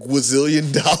money. A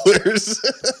gazillion dollars.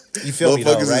 You feel me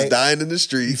though, right? Motherfuckers is dying in the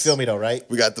streets. You feel me though, right?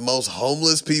 We got the most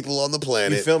homeless people on the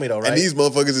planet. You feel me though, right? And these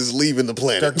motherfuckers is leaving the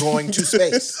planet. They're going to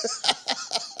space.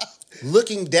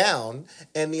 Looking down,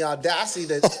 and the audacity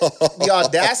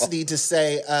to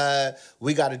say,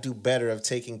 we got to do better of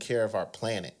taking care of our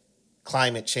planet.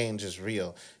 Climate change is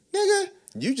real. Nigga.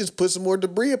 You just put some more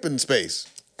debris up in space.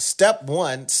 Step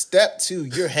one. Step two,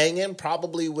 you're hanging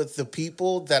probably with the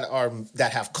people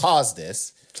that have caused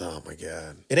this. Oh my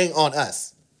God. It ain't on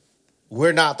us.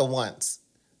 We're not the ones.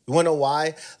 You wanna know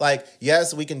why? Like,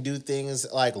 yes, we can do things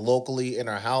like locally in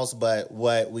our house, but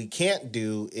what we can't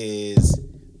do is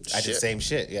I did the same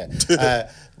shit,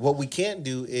 yeah. What we can't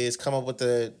do is come up with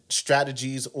the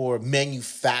strategies or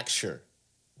manufacture.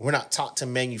 We're not taught to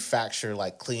manufacture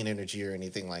like clean energy or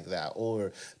anything like that,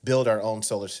 or build our own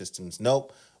solar systems.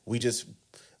 Nope. We just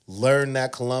learned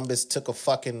that Columbus took a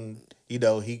fucking, he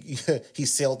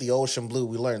sailed the ocean blue.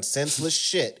 We learned senseless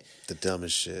shit. The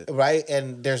dumbest shit. Right?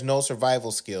 And there's no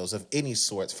survival skills of any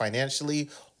sorts, financially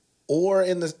or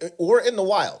in the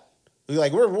wild.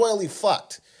 We're royally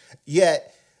fucked.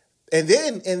 Yet, and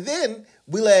then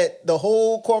we let the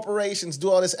whole corporations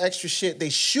do all this extra shit. They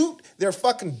shoot their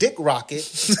fucking dick rocket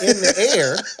in the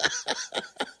air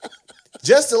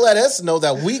just to let us know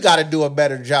that we got to do a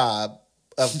better job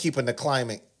of keeping the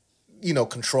climate,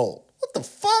 controlled. What the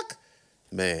fuck?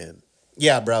 Man.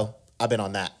 Yeah, bro. I've been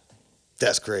on that.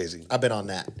 That's crazy. I've been on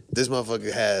that. This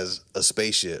motherfucker has a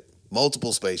spaceship,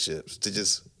 multiple spaceships to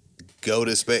just go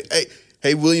to space.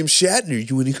 Hey, William Shatner,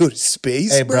 you want to go to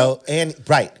space? Hey, bro. And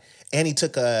he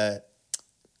took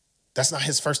that's not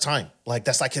his first time. Like,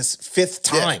 that's like his fifth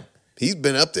time. Yeah, he's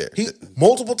been up there.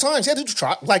 Multiple times. He had to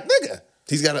try, nigga.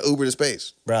 He's got an Uber to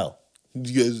space. Bro.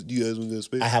 You guys want to go to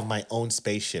space? I have my own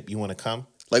spaceship. You want to come?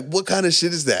 Like, what kind of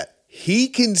shit is that? He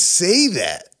can say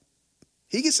that.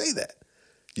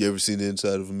 You ever seen the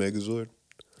inside of a Megazord?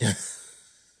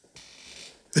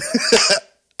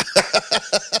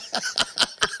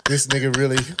 This nigga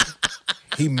really,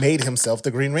 he made himself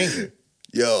the Green Ranger.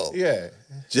 Yo. Yeah.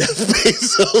 Jeff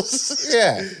Bezos.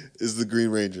 Yeah. Is the Green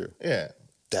Ranger. Yeah.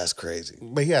 That's crazy.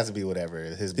 But he has to be whatever.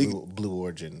 His blue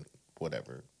origin,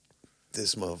 whatever.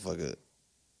 This motherfucker.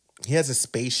 He has a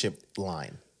spaceship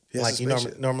line.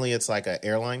 Normally it's like an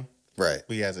airline. Right.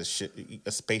 But he has a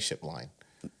spaceship line.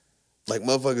 Like,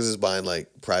 motherfuckers is buying like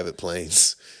private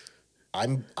planes.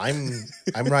 I'm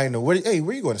riding where are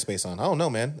you going to space on? I don't know,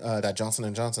 man. That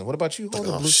Johnson & Johnson. What about you?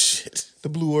 Shit. The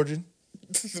Blue Origin.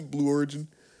 The Blue Origin.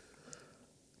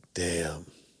 Damn.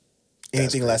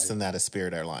 Anything less than that is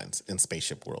Spirit Airlines in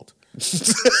spaceship world.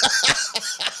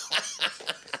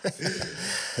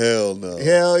 Hell no.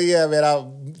 Hell yeah,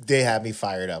 man. They had me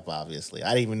fired up, obviously. I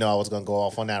didn't even know I was going to go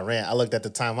off on that rant. I looked at the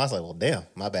time. I was like, well, damn,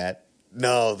 my bad.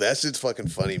 No, that shit's fucking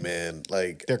funny, man.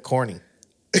 Like, they're corny.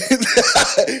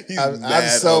 I'm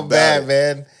so bad,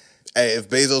 man. Hey, if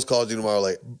Bezos called you tomorrow,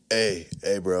 like, hey,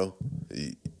 bro,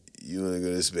 you want to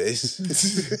go to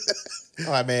space?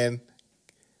 All right, man.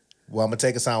 Well, I'm gonna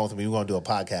take a sound with me. We're gonna do a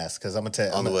podcast because I'm gonna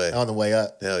on the way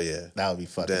up. Hell yeah, that would be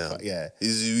fucking fun. Yeah,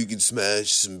 we can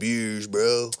smash some beers,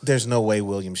 bro. There's no way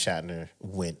William Shatner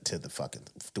went to fucking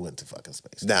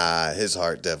space. Nah, his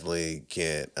heart definitely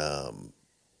can't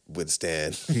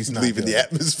withstand He's not leaving the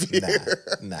atmosphere.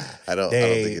 Nah.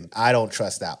 I don't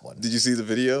trust that one. Did you see the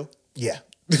video? Yeah.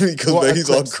 He comes back, he's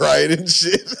all crying and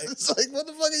shit. It's like,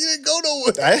 motherfucker, you didn't go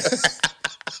nowhere.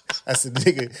 I said,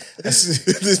 nigga.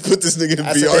 Just put this nigga in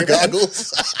VR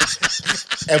goggles.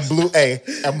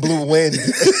 and blue wind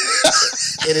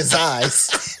in his eyes.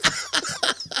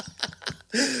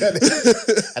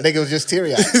 I think it was just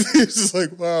teary-eyed. He's just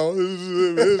like, wow.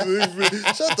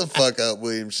 Shut the fuck up,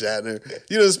 William Shatner.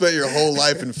 You done spent your whole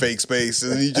life in fake space,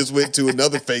 and then you just went to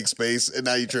another fake space, and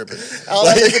now you tripping. All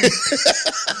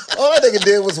that nigga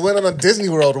did was went on a Disney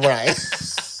World ride.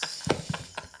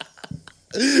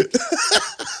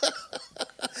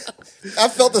 I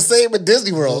felt the same at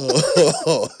Disney World.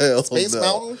 Oh hell, Space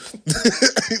Mountain.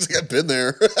 He's like, I've been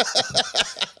there.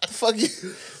 Fuck you.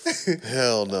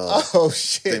 Hell no. Oh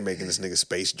shit. They making this nigga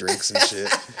space drinks and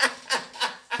shit.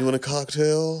 You want a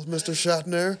cocktail, Mr.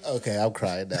 Shatner? Okay, I'm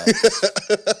crying now.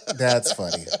 That's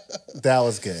funny. That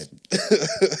was good.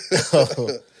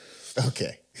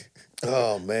 Okay.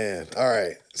 Oh man. All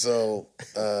right. So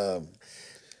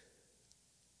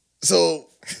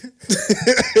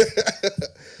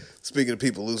speaking of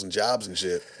people losing jobs and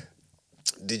shit,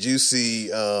 did you see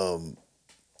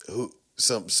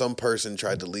some person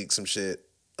tried to leak some shit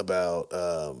about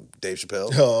Dave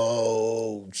Chappelle?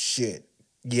 Oh shit.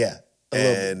 Yeah.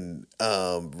 And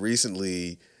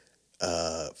recently,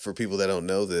 for people that don't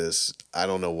know this, I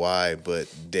don't know why,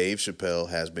 but Dave Chappelle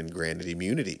has been granted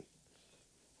immunity.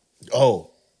 Oh,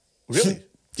 really?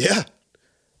 Yeah.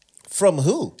 From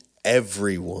who?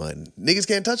 Everyone. Niggas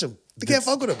can't touch him. They can't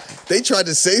fuck with him. They tried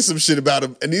to say some shit about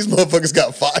him, and these motherfuckers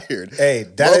got fired. Hey,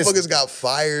 motherfuckers got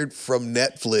fired from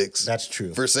Netflix. That's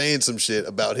true. For saying some shit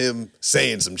about him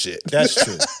saying some shit. That's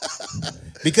true.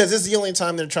 Because this is the only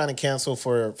time they're trying to cancel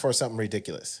for something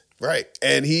ridiculous. Right.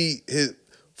 And his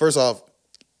first off,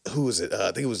 who was it?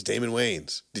 I think it was Damon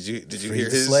Wayans. Did you hear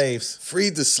his slaves?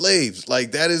 Freed the slaves.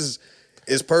 Like that is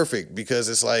perfect because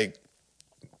it's like,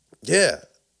 yeah,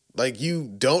 like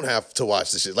you don't have to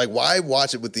watch this shit. Like why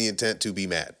watch it with the intent to be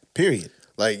mad? Period.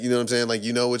 Like, you know what I'm saying? Like,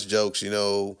 you know it's jokes, you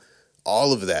know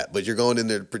all of that, but you're going in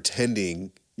there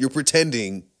pretending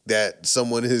that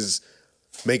someone is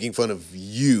making fun of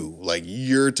you. Like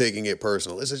you're taking it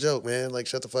personal. It's a joke, man. Like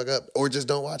shut the fuck up or just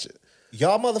don't watch it.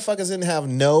 Y'all motherfuckers didn't have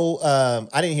no.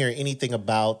 I didn't hear anything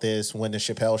about this when the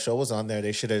Chappelle Show was on there.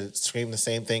 They should have screamed the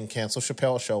same thing. Cancel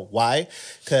Chappelle Show. Why?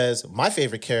 Because my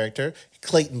favorite character,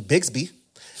 Clayton Bigsby,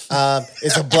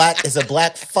 is a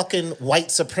black fucking white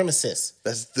supremacist.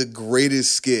 That's the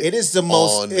greatest skit. It is the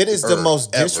most. It is the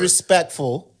most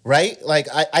disrespectful. Right? Like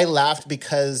I laughed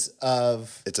because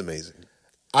of. It's amazing.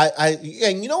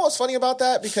 And you know what's funny about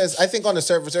that? Because I think on the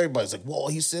surface, everybody's like, "Whoa,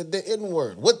 he said the N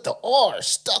word with the R,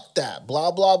 stuck that,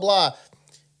 blah blah blah."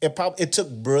 It took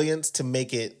brilliance to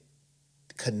make it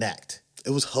connect.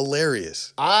 It was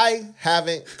hilarious. I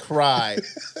haven't cried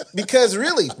because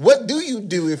really, what do you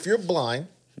do if you're blind?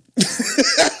 I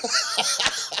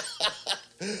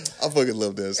fucking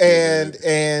love that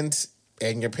skit,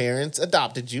 and your parents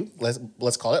adopted you.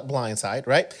 Let's call it blindside,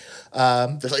 right?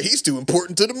 They're like, he's too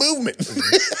important to the movement.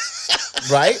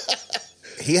 Right?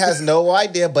 He has no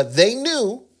idea, but they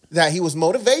knew that he was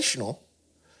motivational,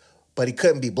 but he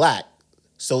couldn't be black.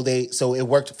 So it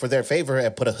worked for their favor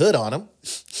and put a hood on him.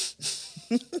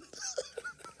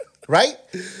 Right?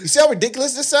 You see how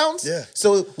ridiculous this sounds? Yeah.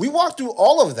 So we walked through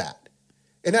all of that.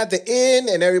 And at the end,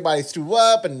 and everybody threw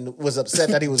up and was upset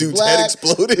that he was Dude's black. head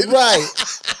exploded. Right.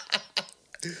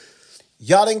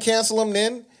 Y'all didn't cancel him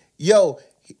then? Yo,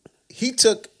 he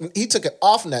took it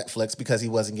off Netflix because he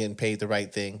wasn't getting paid the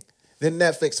right thing. Then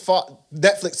Netflix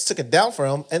took it down for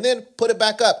him and then put it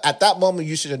back up. At that moment,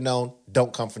 you should have known,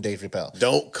 don't come for Dave Chappelle.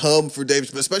 Don't come for Dave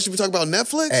Chappelle, especially if we talk about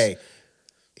Netflix. Hey,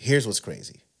 here's what's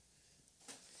crazy.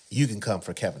 You can come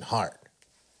for Kevin Hart,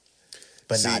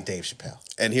 but not Dave Chappelle.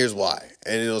 And here's why.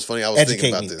 And it was funny, I was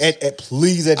thinking about this.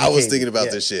 Please educate me. I was thinking about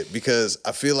this shit because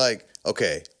I feel like,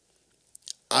 okay,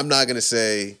 I'm not going to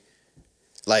say,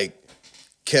 like,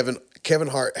 Kevin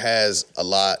Hart has a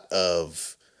lot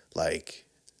of, like,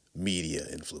 media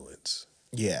influence.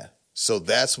 Yeah. So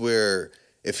that's where,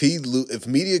 if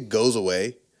media goes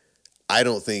away, I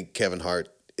don't think Kevin Hart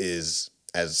is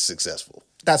as successful.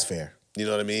 That's fair. You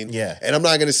know what I mean? Yeah. And I'm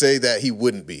not going to say that he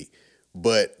wouldn't be,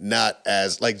 but not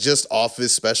as, like, just off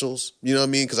his specials. You know what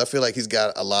I mean? Because I feel like he's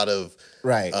got a lot of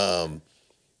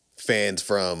fans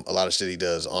from a lot of shit he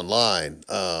does online.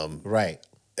 Right.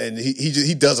 And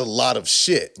he does a lot of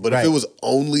shit. But if it was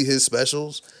only his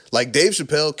specials, like Dave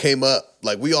Chappelle came up,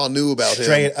 like we all knew about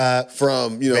him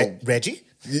from, you know, Reggie.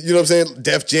 You know what I'm saying?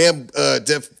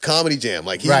 Def Comedy Jam.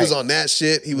 Like he was on that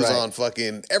shit. He was on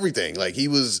fucking everything. Like he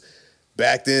was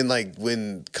back then, like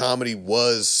when comedy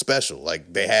was special.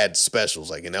 Like they had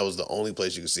specials. Like, and that was the only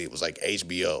place you could see it was like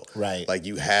HBO. Right. Like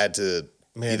you had to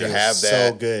either have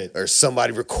that so good, or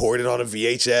somebody record it on a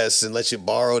VHS and let you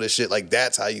borrow the shit. Like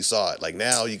that's how you saw it. Like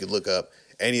now you could look up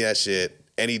any of that shit,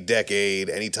 any decade,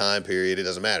 any time period. It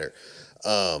doesn't matter.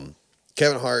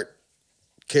 Kevin Hart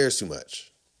cares too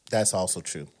much. That's also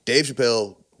true. Dave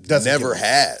Chappelle never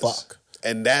has. Fuck.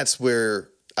 And that's where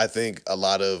I think a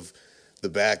lot of the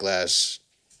backlash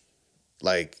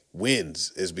like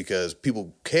wins is because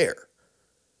people care.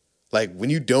 Like when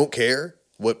you don't care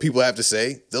what people have to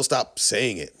say, they'll stop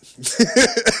saying it.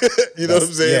 You know what I'm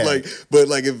saying? Yeah. Like, but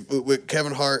like if with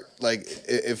Kevin Hart, like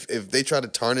if they try to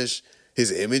tarnish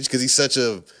his image because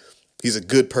he's a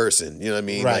good person, you know what I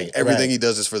mean? Right, like everything he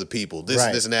does is for the people,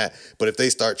 this and that. But if they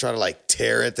start trying to like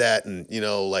tear at that and, you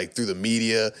know, like through the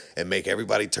media and make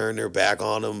everybody turn their back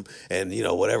on him and, you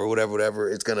know,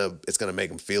 whatever, it's gonna make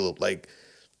him feel like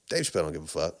Dave Chappelle don't give a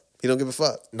fuck. He don't give a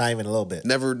fuck. Not even a little bit.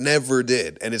 Never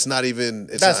did. And it's not even,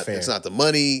 it's not the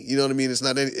money, you know what I mean?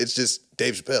 It's just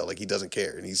Dave Chappelle. Like he doesn't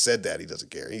care. And he said that he doesn't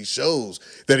care. He shows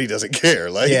that he doesn't care.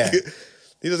 Like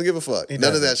he doesn't give a fuck.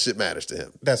 None of that shit matters to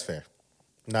him. That's fair.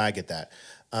 No, I get that.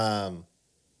 Yeah,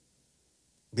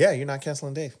 you're not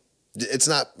canceling Dave.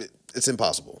 It's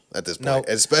impossible at this point. Nope.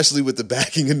 Especially with the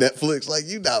backing of Netflix. Like,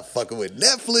 you not fucking with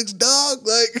Netflix, dog.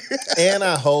 Like And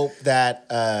I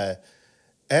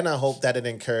hope that it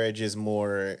encourages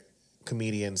more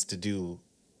comedians to do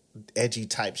edgy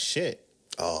type shit.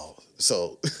 Oh,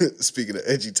 so speaking of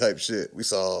edgy type shit, we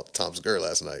saw Tom Segura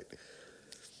last night.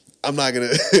 I'm not gonna,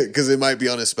 because it might be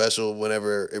on his special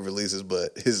whenever it releases,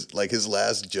 but his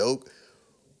last joke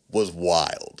was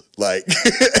wild. Like,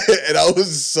 and I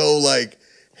was so like,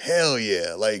 hell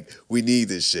yeah, like we need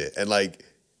this shit. And like,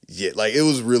 Yeah, like it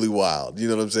was really wild. You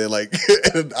know what I'm saying? Like,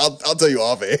 and I'll tell you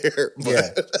off air,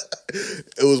 but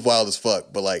it was wild as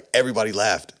fuck. But like everybody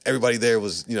laughed. Everybody there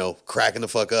was, cracking the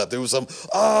fuck up. There was some,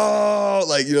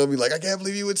 like, you know what I mean? Like, I can't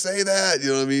believe you would say that. You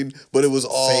know what I mean? But it was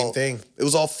all same thing. It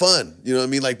was all fun. You know what I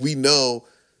mean? Like we know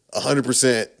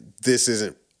 100% this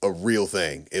isn't a real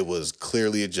thing. It was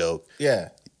clearly a joke. Yeah.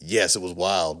 Yes, it was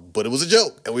wild, but it was a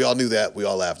joke, and we all knew that. We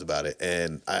all laughed about it,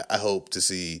 and I hope to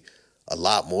see a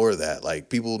lot more of that. Like,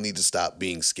 people need to stop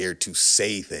being scared to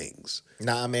say things.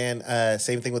 Nah, man.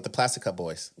 Same thing with the Plastic Cup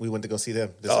Boys. We went to go see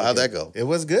them. How'd that go? It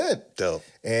was good. Dope.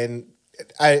 And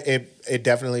it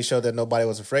definitely showed that nobody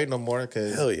was afraid no more.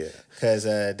 Hell yeah. Because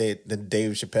the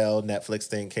Dave Chappelle Netflix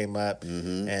thing came up,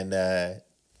 and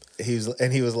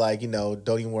he was like,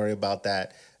 don't even worry about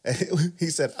that.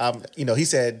 He said, he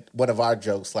said one of our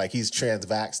jokes, like he's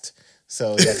trans-vaxxed,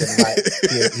 so he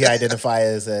identify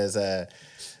as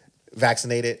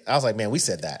vaccinated. I was like, man, we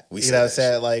said that. We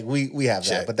said like we have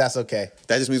that, but that's okay.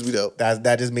 That just means we don't.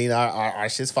 That just means our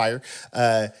shit's fire.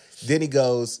 Then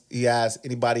he asked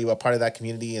anybody a part of that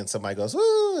community, and somebody goes,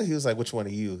 ooh. He was like, which one are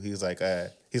you? He was like,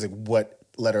 what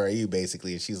letter are you,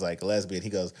 basically? And she's like, a lesbian.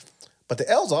 He goes, but the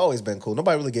L's always been cool.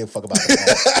 Nobody really gave a fuck about the L.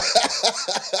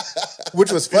 Which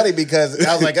was funny because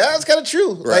I was like, that's kind of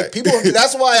true. Right. Like people,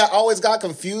 that's why I always got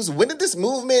confused. When did this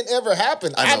movement ever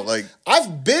happen? I know,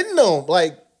 I've been known.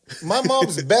 Like my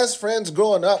mom's best friends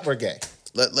growing up were gay.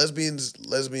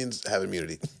 Lesbians have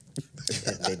immunity.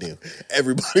 They do.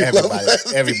 Everybody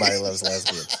loves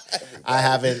lesbians. I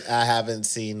haven't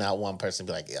seen not one person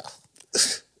be like, yeah.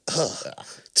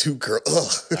 Two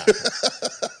girls.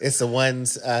 It's the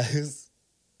ones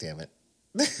damn it.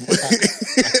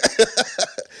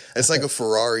 It's like a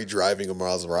Ferrari driving a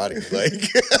Maserati. Like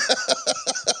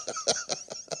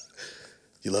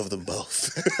you love them both.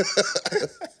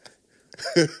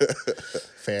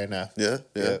 Fair enough. Yeah.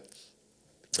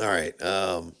 All right.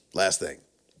 Last thing.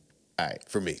 All right.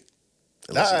 For me.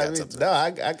 I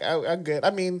good.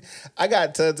 I mean, I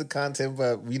got tons of content,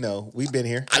 but we've been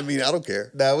here. I mean, I don't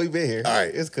care. No, we've been here. All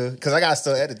right, it's cool because I gotta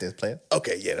still edit this, player.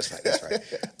 Okay, yeah, that's right.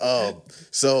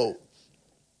 So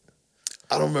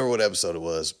I don't remember what episode it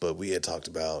was, but we had talked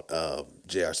about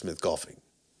J.R. Smith golfing.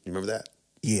 You remember that?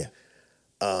 Yeah.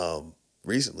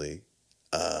 Recently,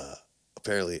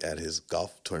 apparently at his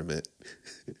golf tournament,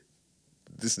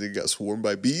 this nigga got swarmed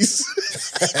by bees.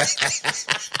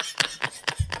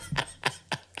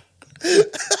 This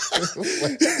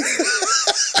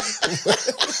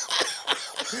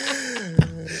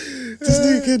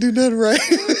nigga can't do nothing right.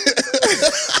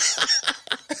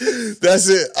 That's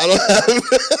it. I don't have.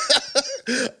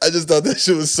 I just thought that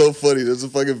shit was so funny. There's a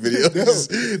fucking video. This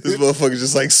motherfucker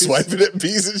just like swiping at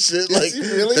bees and shit. Like,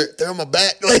 really? They're on my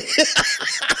back. Like,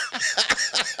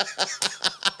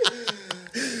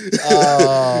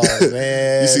 oh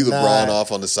man! You see LeBron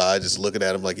off on the side, just looking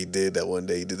at him like he did that one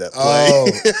day. He did that play. Oh,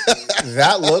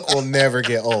 that look will never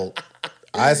get old.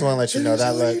 I just want to let you know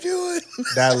that look. What are you doing?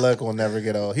 That look will never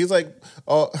get old. He's like,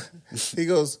 he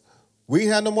goes, we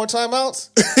had no more timeouts.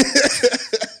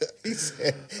 He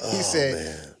said,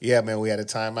 man. Yeah, man, we had a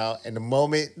timeout. And the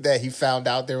moment that he found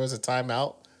out there was a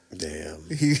timeout, damn,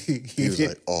 he was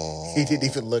like, oh, he didn't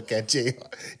even look at JR.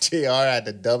 JR had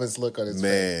the dumbest look on his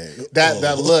face.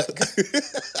 That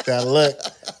look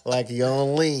like he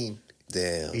on lean.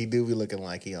 Damn, he do be looking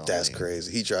like he on. That's lean.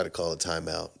 crazy. He tried to call a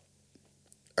timeout,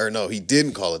 or no, he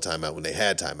didn't call a timeout when they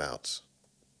had timeouts.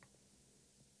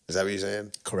 Is that what you're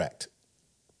saying? Correct.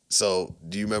 So,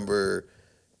 do you remember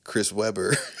Chris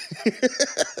Webber?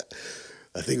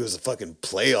 I think it was a fucking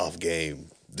playoff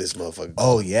game. This motherfucker.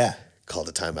 Oh yeah. Called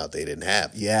a timeout they didn't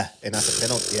have. Yeah, and that's a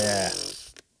penalty. Yeah,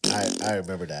 I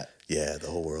remember that. Yeah, the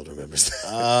whole world remembers that.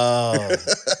 Oh,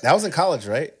 that was in college,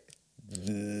 right?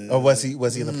 Or was he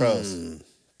in the pros?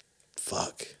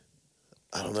 Fuck,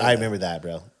 I don't know. I remember that,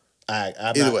 bro.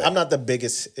 I'm not the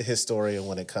biggest historian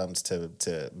when it comes to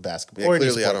basketball. Yeah,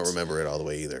 clearly, I don't remember it all the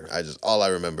way either. All I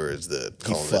remember is the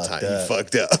calling the time. He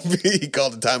fucked up. He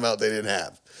called the timeout they didn't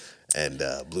have, and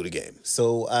blew the game.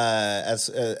 So,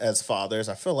 as fathers,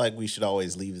 I feel like we should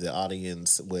always leave the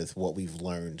audience with what we've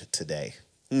learned today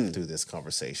through this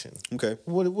conversation. Okay,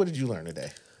 what did you learn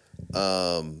today?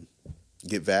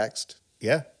 Get vaxxed.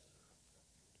 Yeah,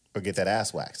 or get that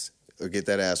ass waxed.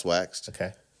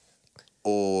 Okay.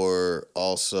 Or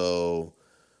also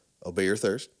obey your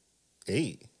thirst.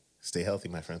 Hey, stay healthy,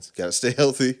 my friends. Gotta stay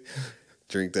healthy.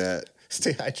 Drink that.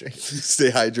 Stay hydrated.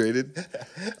 Stay hydrated.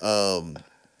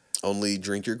 Only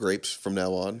drink your grapes from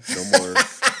now on. No more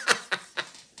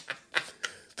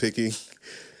picking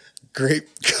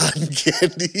cotton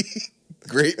candy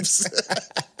grapes.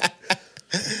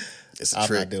 It's It's a I'm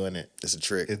trick. not doing it. It's a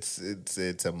trick.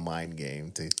 It's a mind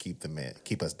game to keep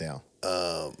us down.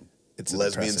 It's a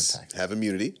Lesbians depressive tactic. have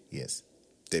immunity. Yes.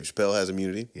 Dave Chappelle has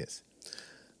immunity. Yes.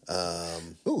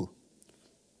 Ooh.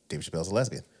 Dave Chappelle's a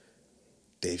lesbian.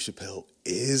 Dave Chappelle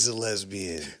is a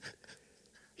lesbian.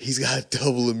 He's got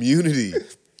double immunity.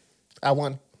 I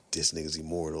won. This nigga's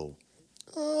immortal.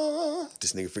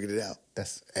 This nigga figured it out.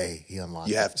 He unlocked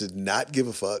You it. have to not give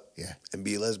a fuck Yeah. and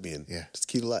be a lesbian. Yeah. It's the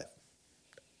key to life.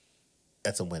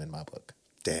 That's a win in my book.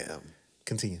 Damn.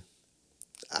 Continue.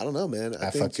 I don't know, man. I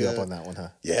fucked you up on that one, huh?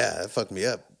 Yeah, that fucked me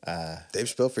up. Dave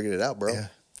Chappelle figured it out, bro. Yeah.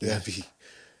 You gotta be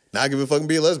not give a fuck and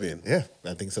be a lesbian. Yeah,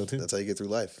 I think so too. That's how you get through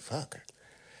life. Fuck.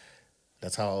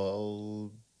 That's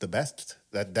how the best.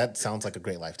 That sounds like a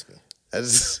great life to me.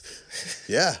 That's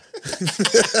yeah.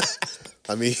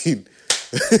 I mean,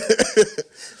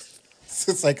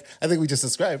 It's like I think we just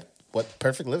described what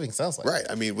perfect living sounds like. right.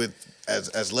 I mean, with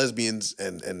as lesbians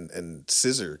and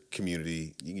scissor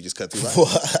community, you can just cut through life.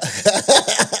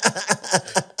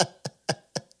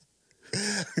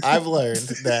 I've learned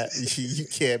that you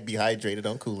can't be hydrated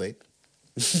on Kool-Aid.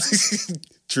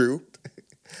 True.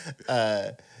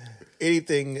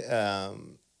 Anything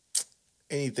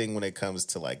when it comes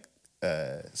to like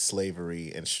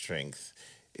slavery and strength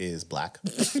is black.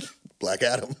 Black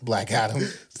Adam. Black Adam.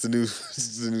 It's the new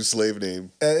slave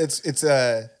name.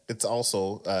 It's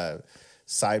also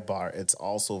sidebar. It's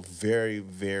also very,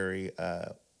 very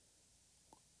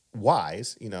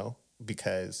wise,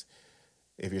 because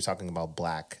if you're talking about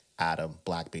Black Adam,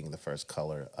 black being the first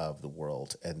color of the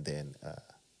world, and then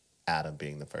Adam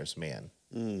being the first man,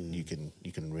 you can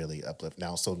really uplift.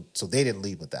 Now, so they didn't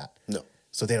lead with that. No.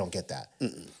 So they don't get that.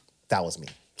 That was me.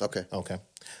 Okay. Okay.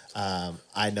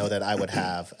 I know that I would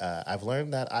have, I've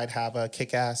learned that I'd have a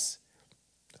kick-ass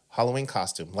Halloween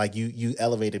costume. Like you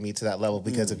elevated me to that level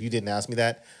because if you didn't ask me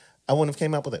that, I wouldn't have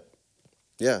came up with it.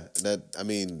 Yeah.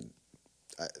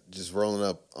 Just rolling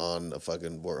up on a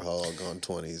fucking warthog on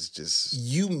 20s, just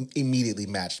You immediately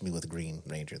matched me with Green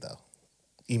Ranger though.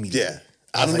 Immediately. yeah.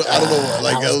 I don't know.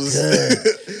 Like that was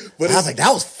good. but I was like,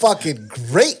 that was fucking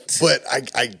great. But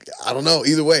I don't know.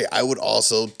 Either way, I would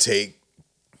also take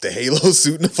the Halo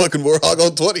suit and the fucking Warhawk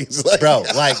on 20s. Like, Bro,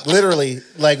 like literally,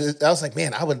 like I was like,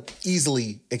 man, I would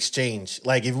easily exchange.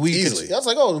 Like if we Easily. could, I was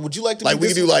like, oh, would you like to like be we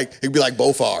this could do like it'd be like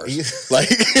Bofars.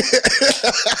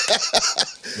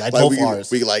 like both we could,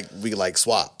 ours. we could like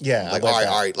swap. Yeah, I Like like that.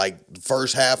 all right. Like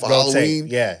first half of Rotate, Halloween,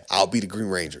 yeah. I'll be the Green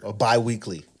Ranger. Or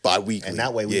bi-weekly. Bi-weekly. And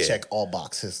that way we yeah. check all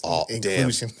boxes. Oh,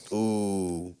 Inclusion. damn.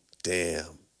 Ooh, damn.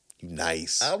 You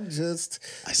nice. I'm just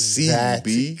I see you, that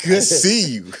B. I good.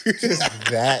 see you. Just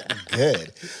that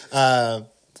good.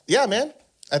 Yeah, man.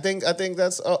 I think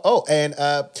that's and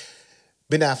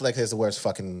Ben Affleck is the worst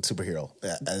fucking superhero.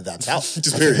 That's out.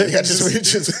 Just period. Yeah, just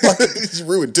fucking Just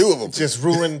ruined two of them. just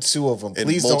ruined two of them. In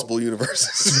Please multiple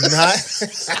universes. don't not.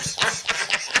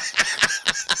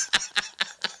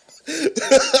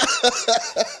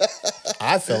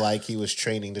 I feel like he was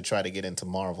training to try to get into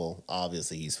Marvel.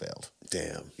 Obviously, he's failed.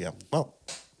 Damn. Yeah. Well,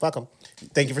 fuck him.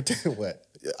 Thank you for what?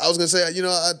 I was gonna say,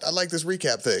 I like this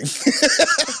recap thing.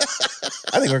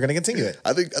 I think we're gonna continue it.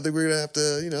 I think we're gonna have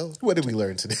to, What did we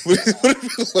learn today? what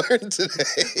did we learn today?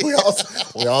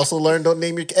 We also learned don't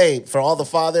name your kid. For all the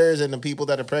fathers and the people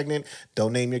that are pregnant,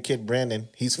 don't name your kid Brandon.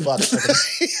 He's fucked.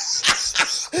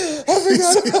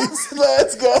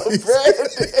 Let's go,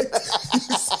 Brandon.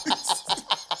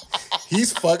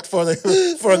 He's fucked for a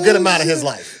good amount of his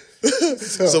life.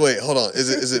 So wait, hold on.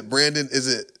 Is it Brandon? Is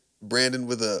it Brandon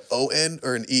with a O-N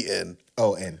or an E-N?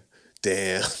 O-N.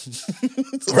 Damn.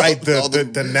 Right,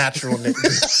 the natural name.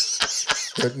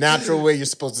 The natural way you're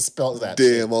supposed to spell that.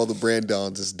 Damn, all the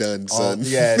Brandons is done, son.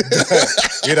 Yeah,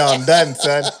 I'm done,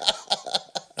 son.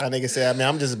 That nigga say,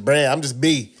 I'm just Brand. I'm just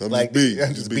B. I'm just B.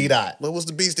 I'm just B dot. Well, what's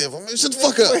the B stand for? Man, shut the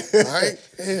fuck up. All right?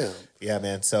 Damn. Yeah,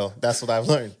 man. So that's what I've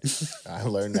learned. I've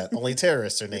learned that only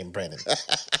terrorists are named Brandon.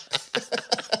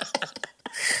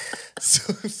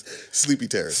 Sleepy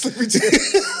terrorist.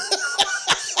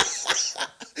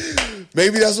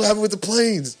 Maybe that's what happened with the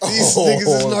planes. These niggas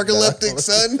is narcoleptic,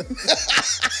 son.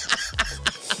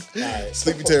 Right.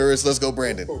 Sleepy terrorist, let's go,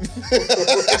 Brandon. All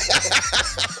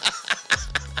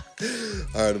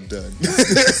right, I'm done.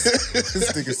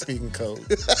 This nigga speaking code.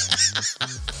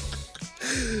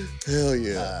 Hell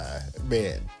yeah.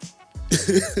 Man.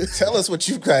 Tell us what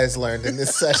you guys learned in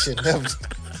this session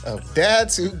of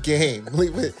Dads Who Game.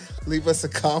 Leave us a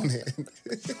comment.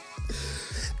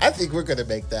 I think we're gonna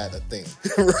make that a thing.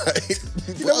 Right.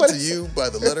 You know Brought what? to you by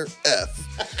the letter F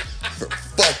for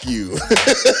fuck you.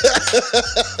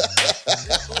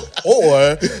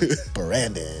 or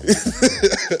Brandon.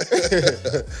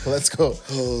 Let's go.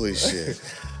 Holy shit.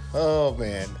 Oh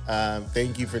man.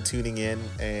 Thank you for tuning in.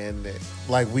 And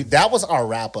that was our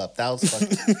wrap up. That was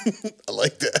fucking, I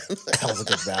like that. that was a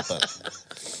good wrap up.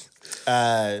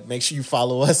 Make sure you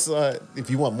follow us if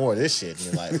you want more of this shit in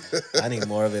your life. I need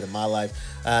more of it in my life.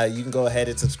 You can go ahead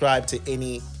and subscribe to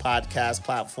any podcast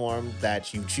platform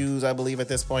that you choose, I believe, at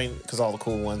this point, because all the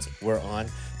cool ones we're on.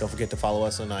 Don't forget to follow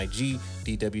us on IG,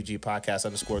 DWG Podcast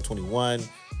 _21.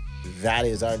 That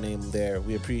is our name there.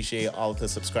 We appreciate all of the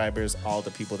subscribers, all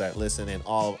the people that listen in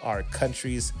all our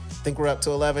countries. I think we're up to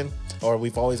 11, or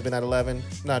we've always been at 11.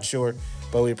 Not sure,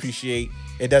 but we appreciate.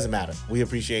 It doesn't matter. We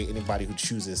appreciate anybody who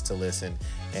chooses to listen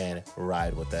and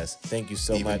ride with us. Thank you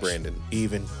so much. Even Brandon.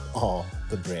 Even all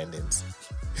the Brandons.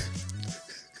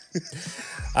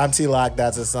 I'm T-Lock.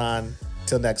 That's Hassan.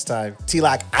 Till next time.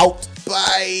 T-Lock out.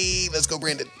 Bye. Let's go,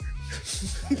 Brandon.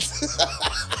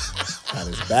 That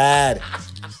is bad.